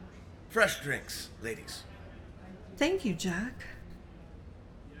 Fresh drinks, ladies. Thank you, Jack.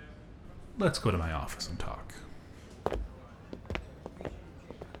 Let's go to my office and talk.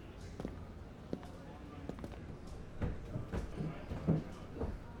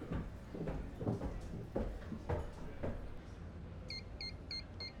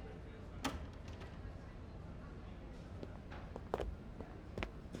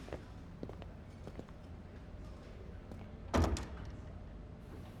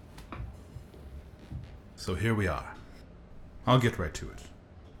 So here we are. I'll get right to it.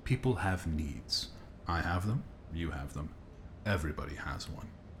 People have needs. I have them, you have them, everybody has one.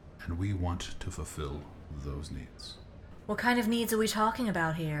 And we want to fulfill those needs. What kind of needs are we talking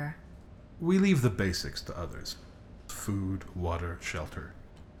about here? We leave the basics to others. Food, water, shelter.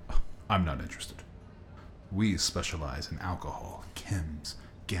 I'm not interested. We specialize in alcohol, chems,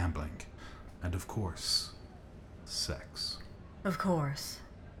 gambling, and of course, sex. Of course.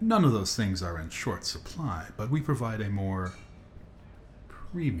 None of those things are in short supply, but we provide a more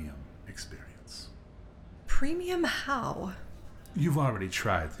premium experience. Premium how? You've already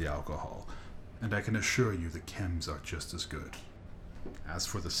tried the alcohol, and I can assure you the chems are just as good. As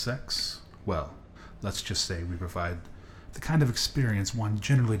for the sex, well, let's just say we provide the kind of experience one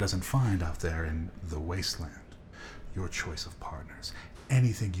generally doesn't find out there in the wasteland. Your choice of partners,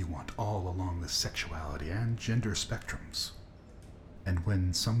 anything you want, all along the sexuality and gender spectrums. And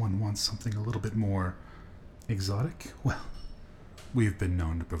when someone wants something a little bit more exotic, well, we've been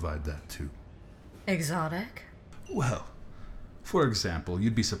known to provide that too. Exotic? Well, for example,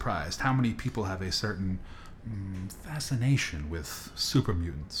 you'd be surprised how many people have a certain fascination with super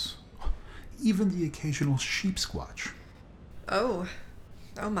mutants. Even the occasional sheep squatch. Oh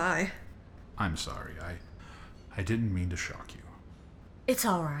my. I'm sorry, I didn't mean to shock you. It's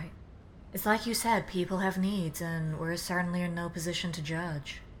alright. It's like you said, people have needs, and we're certainly in no position to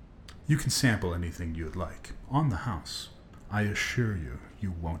judge. You can sample anything you'd like, on the house. I assure you,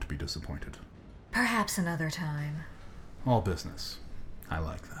 you won't be disappointed. Perhaps another time. All business. I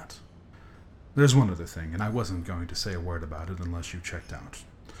like that. There's one other thing, and I wasn't going to say a word about it unless you checked out.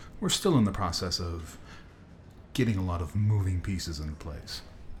 We're still in the process of getting a lot of moving pieces in place.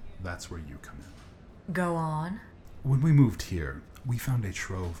 That's where you come in. Go on. When we moved here, we found a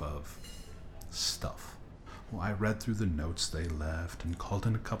trove of stuff. Well, I read through the notes they left and called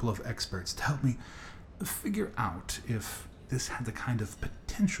in a couple of experts to help me figure out if this had the kind of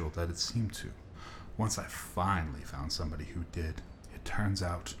potential that it seemed to. Once I finally found somebody who did, it turns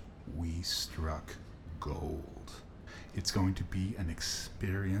out we struck gold. It's going to be an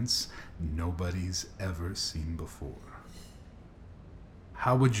experience nobody's ever seen before.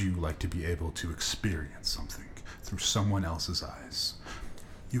 How would you like to be able to experience something through someone else's eyes?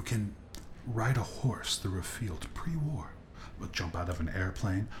 You can ride a horse through a field pre-war, jump out of an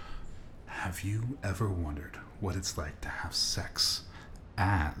airplane, Have you ever wondered what it's like to have sex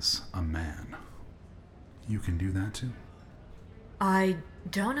as a man? You can do that too? I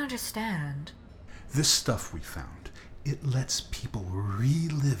don't understand. This stuff we found, it lets people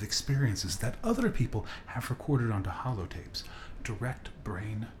relive experiences that other people have recorded onto holotapes, direct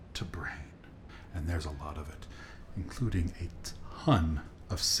brain to brain. And there's a lot of it, including a ton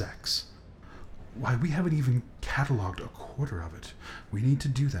of sex. Why, we haven't even cataloged a quarter of it. We need to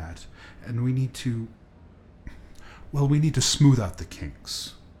do that, and we need to smooth out the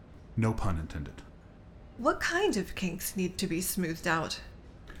kinks. No pun intended. What kind of kinks need to be smoothed out?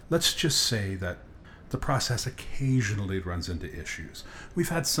 Let's just say that the process occasionally runs into issues. We've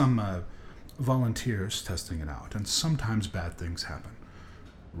had some volunteers testing it out, and sometimes bad things happen.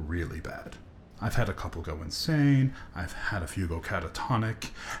 Really bad. I've had a couple go insane, I've had a few go catatonic,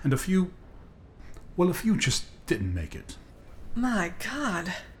 and a few just didn't make it. My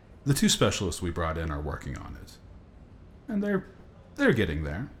God. The 2 specialists we brought in are working on it. And they're getting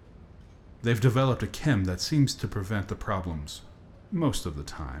there. They've developed a chem that seems to prevent the problems most of the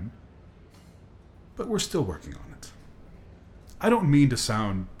time. But we're still working on it. I don't mean to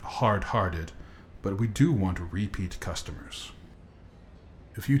sound hard-hearted, but we do want repeat customers.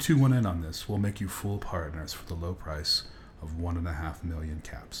 If you 2 went in on this, we'll make you full partners for the low price of 1.5 million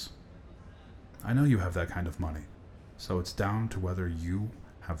caps. I know you have that kind of money, so it's down to whether you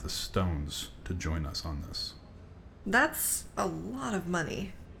have the stones to join us on this. That's a lot of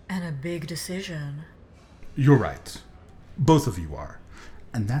money. And a big decision. You're right. Both of you are.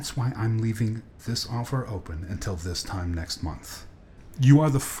 And that's why I'm leaving this offer open until this time next month. You are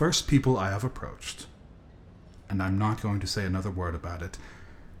the first people I have approached. And I'm not going to say another word about it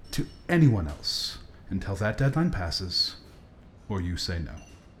to anyone else until that deadline passes or you say no.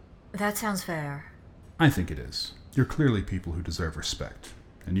 That sounds fair. I think it is. You're clearly people who deserve respect,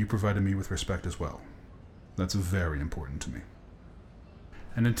 and you provided me with respect as well. That's very important to me.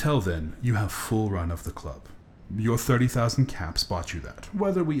 And until then, you have full run of the club. Your 30,000 caps bought you that,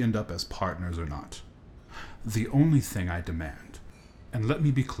 whether we end up as partners or not. The only thing I demand, and let me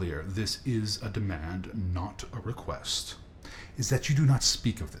be clear, this is a demand, not a request, is that you do not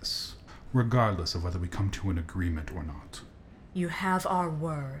speak of this, regardless of whether we come to an agreement or not. You have our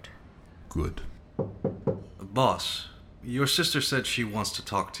word. Good. Boss, your sister said she wants to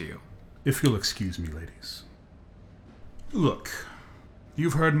talk to you. If you'll excuse me, ladies. Look,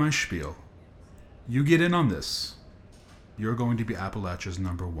 you've heard my spiel. You get in on this. You're going to be Appalachia's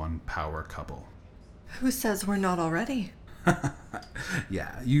 #1 power couple. Who says we're not already?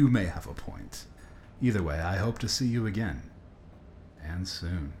 Yeah, you may have a point. Either way, I hope to see you again. And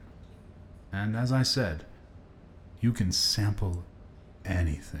soon. And as I said, you can sample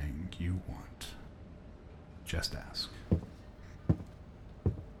anything you want. Just ask.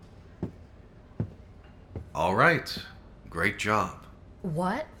 All right. Great job.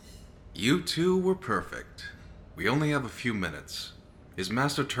 What? You 2 were perfect. We only have a few minutes. His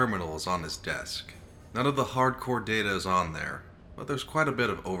master terminal is on his desk. None of the hardcore data is on there, but there's quite a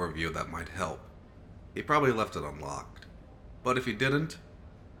bit of overview that might help. He probably left it unlocked. But if he didn't,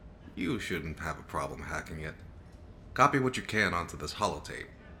 you shouldn't have a problem hacking it. Copy what you can onto this holotape.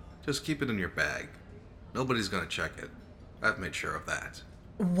 Just keep it in your bag. Nobody's gonna check it. I've made sure of that.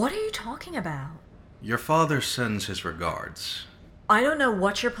 What are you talking about? Your father sends his regards. I don't know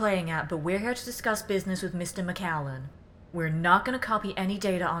what you're playing at, but we're here to discuss business with Mr. McAllen. We're not going to copy any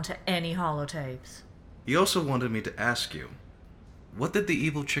data onto any holotapes. He also wanted me to ask you, what did the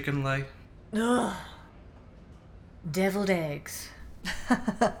evil chicken lay? Ugh. Deviled eggs.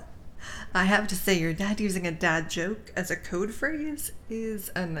 I have to say, your dad using a dad joke as a code phrase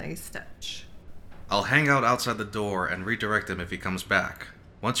is a nice touch. I'll hang out outside the door and redirect him if he comes back.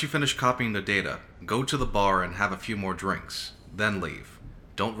 Once you finish copying the data, go to the bar and have a few more drinks. Then leave.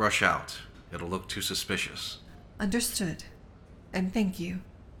 Don't rush out. It'll look too suspicious. Understood. And thank you.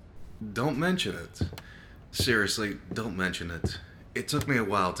 Don't mention it. Seriously, don't mention it. It took me a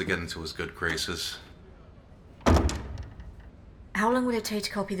while to get into his good graces. How long would it take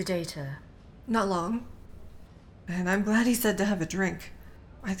to copy the data? Not long. And I'm glad he said to have a drink.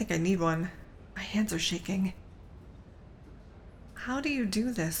 I think I need one. My hands are shaking. How do you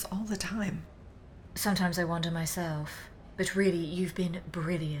do this all the time? Sometimes I wonder myself. But really, you've been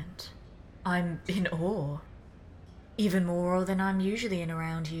brilliant. I'm in awe. Even more awe than I'm usually in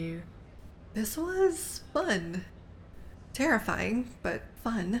around you. This was fun. Terrifying, but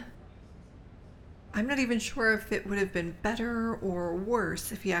fun. I'm not even sure if it would have been better or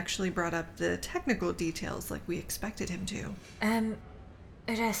worse if he actually brought up the technical details like we expected him to.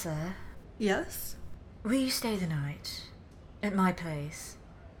 Odessa? Yes? Will you stay the night? At my place?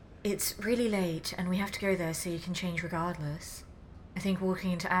 It's really late, and we have to go there so you can change regardless. I think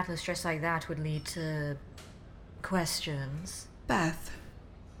walking into Atlas dressed like that would lead to questions. Beth,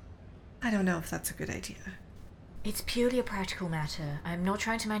 I don't know if that's a good idea. It's purely a practical matter. I'm not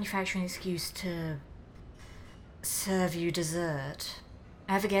trying to manufacture an excuse to serve you dessert.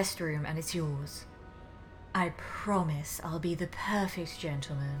 I have a guest room, and it's yours. I promise I'll be the perfect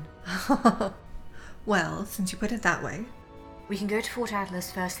gentleman. Well, since you put it that way. We can go to Fort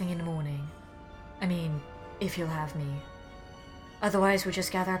Atlas first thing in the morning. I mean, if you'll have me. Otherwise, we'll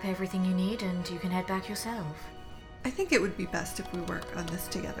just gather up everything you need and you can head back yourself. I think it would be best if we work on this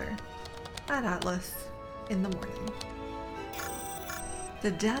together. At Atlas, in the morning.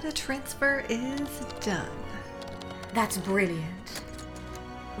 The data transfer is done. That's brilliant.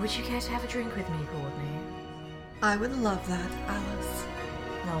 Would you care to have a drink with me, Courtney? I would love that, Alice.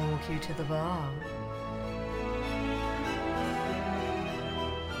 I'll walk you to the bar.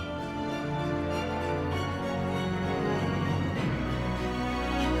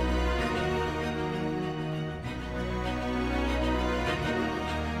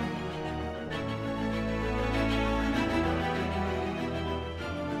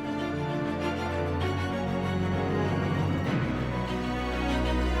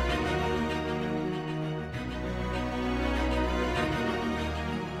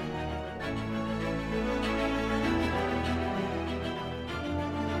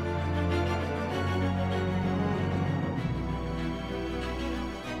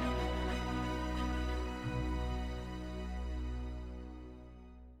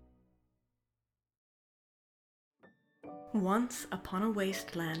 Once Upon a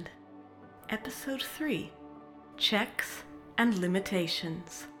Wasteland, Episode 3, Checks and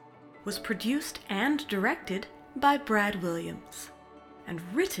Limitations, was produced and directed by Brad Williams, and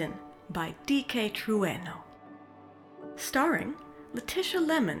written by D.K. Trueno. Starring Letitia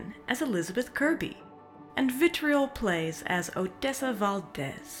Lemon as Elizabeth Kirby, and Vitriol Plays as Odessa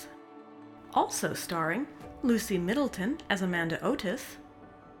Valdez. Also starring Lucy Middleton as Amanda Otis,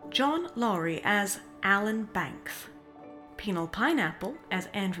 John Lowry as Alan Banks, Penal Pineapple as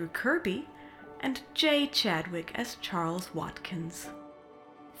Andrew Kirby, and Jay Chadwick as Charles Watkins.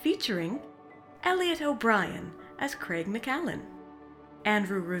 Featuring Elliot O'Brien as Craig McAllen,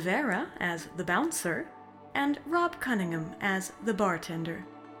 Andrew Rivera as the bouncer, and Rob Cunningham as the bartender.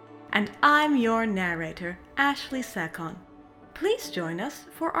 And I'm your narrator, Ashley Sakon. Please join us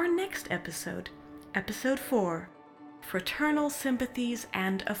for our next episode, Episode 4, Fraternal Sympathies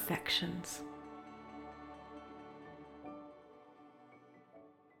and Affections.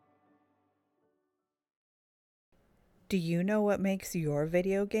 Do you know what makes your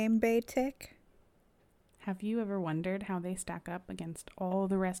video game bay tick? Have you ever wondered how they stack up against all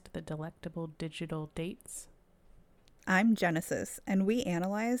the rest of the delectable digital dates? I'm Genesis, and we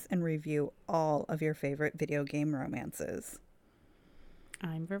analyze and review all of your favorite video game romances.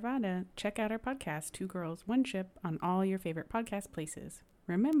 I'm Vervada. Check out our podcast, Two Girls, One Ship, on all your favorite podcast places.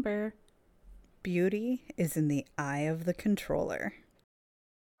 Remember, beauty is in the eye of the controller.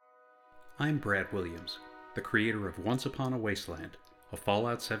 I'm Brad Williams, the creator of Once Upon a Wasteland, a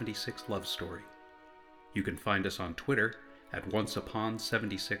Fallout 76 love story. You can find us on Twitter at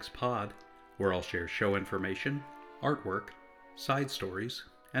OnceUpon76Pod, where I'll share show information, artwork, side stories,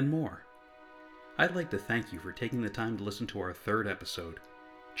 and more. I'd like to thank you for taking the time to listen to our third episode,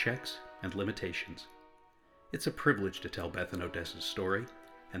 Checks and Limitations. It's a privilege to tell Beth and Odessa's story,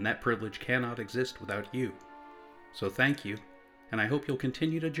 and that privilege cannot exist without you. So thank you, and I hope you'll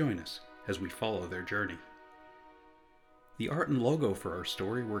continue to join us as we follow their journey. The art and logo for our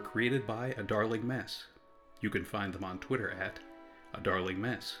story were created by A Darling Mess. You can find them on Twitter at A Darling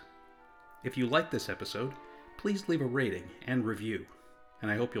Mess. If you like this episode, please leave a rating and review, and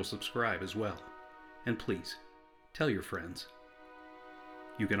I hope you'll subscribe as well. And please, tell your friends.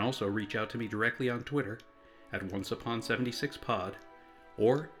 You can also reach out to me directly on Twitter at OnceUpon76Pod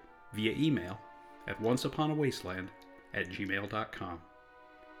or via email at OnceUponAWasteland@gmail.com.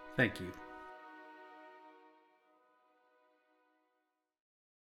 Thank you.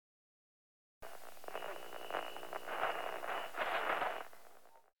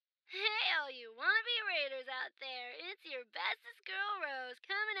 Hey, all you wannabe raiders out there, it's your bestest girl Rose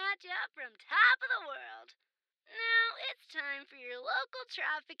coming at ya from top of the world. Now it's time for your local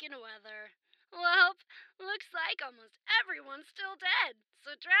traffic and weather. Well, looks like almost everyone's still dead,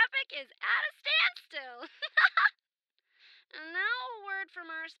 so traffic is at a standstill. And now a word from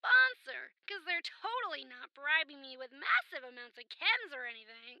our sponsor, because they're totally not bribing me with massive amounts of chems or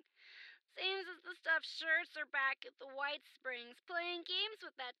anything. Seems as the stuffed shirts are back at the White Springs playing games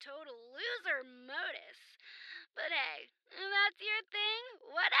with that total loser Modus. But hey, if that's your thing,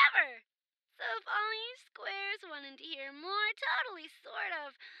 whatever. So if all you squares wanted to hear more totally sort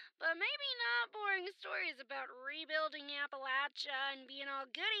of, but maybe not boring stories about rebuilding Appalachia and being all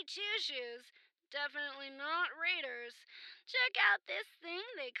goody two-shoes, definitely not raiders, check out this thing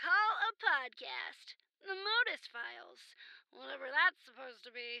they call a podcast. The Modus Files, whatever that's supposed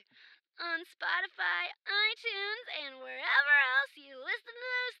to be, on Spotify, iTunes, and wherever else you listen to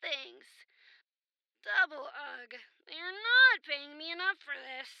those things. Double ugh. They are not paying me enough for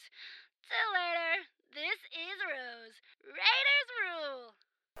this.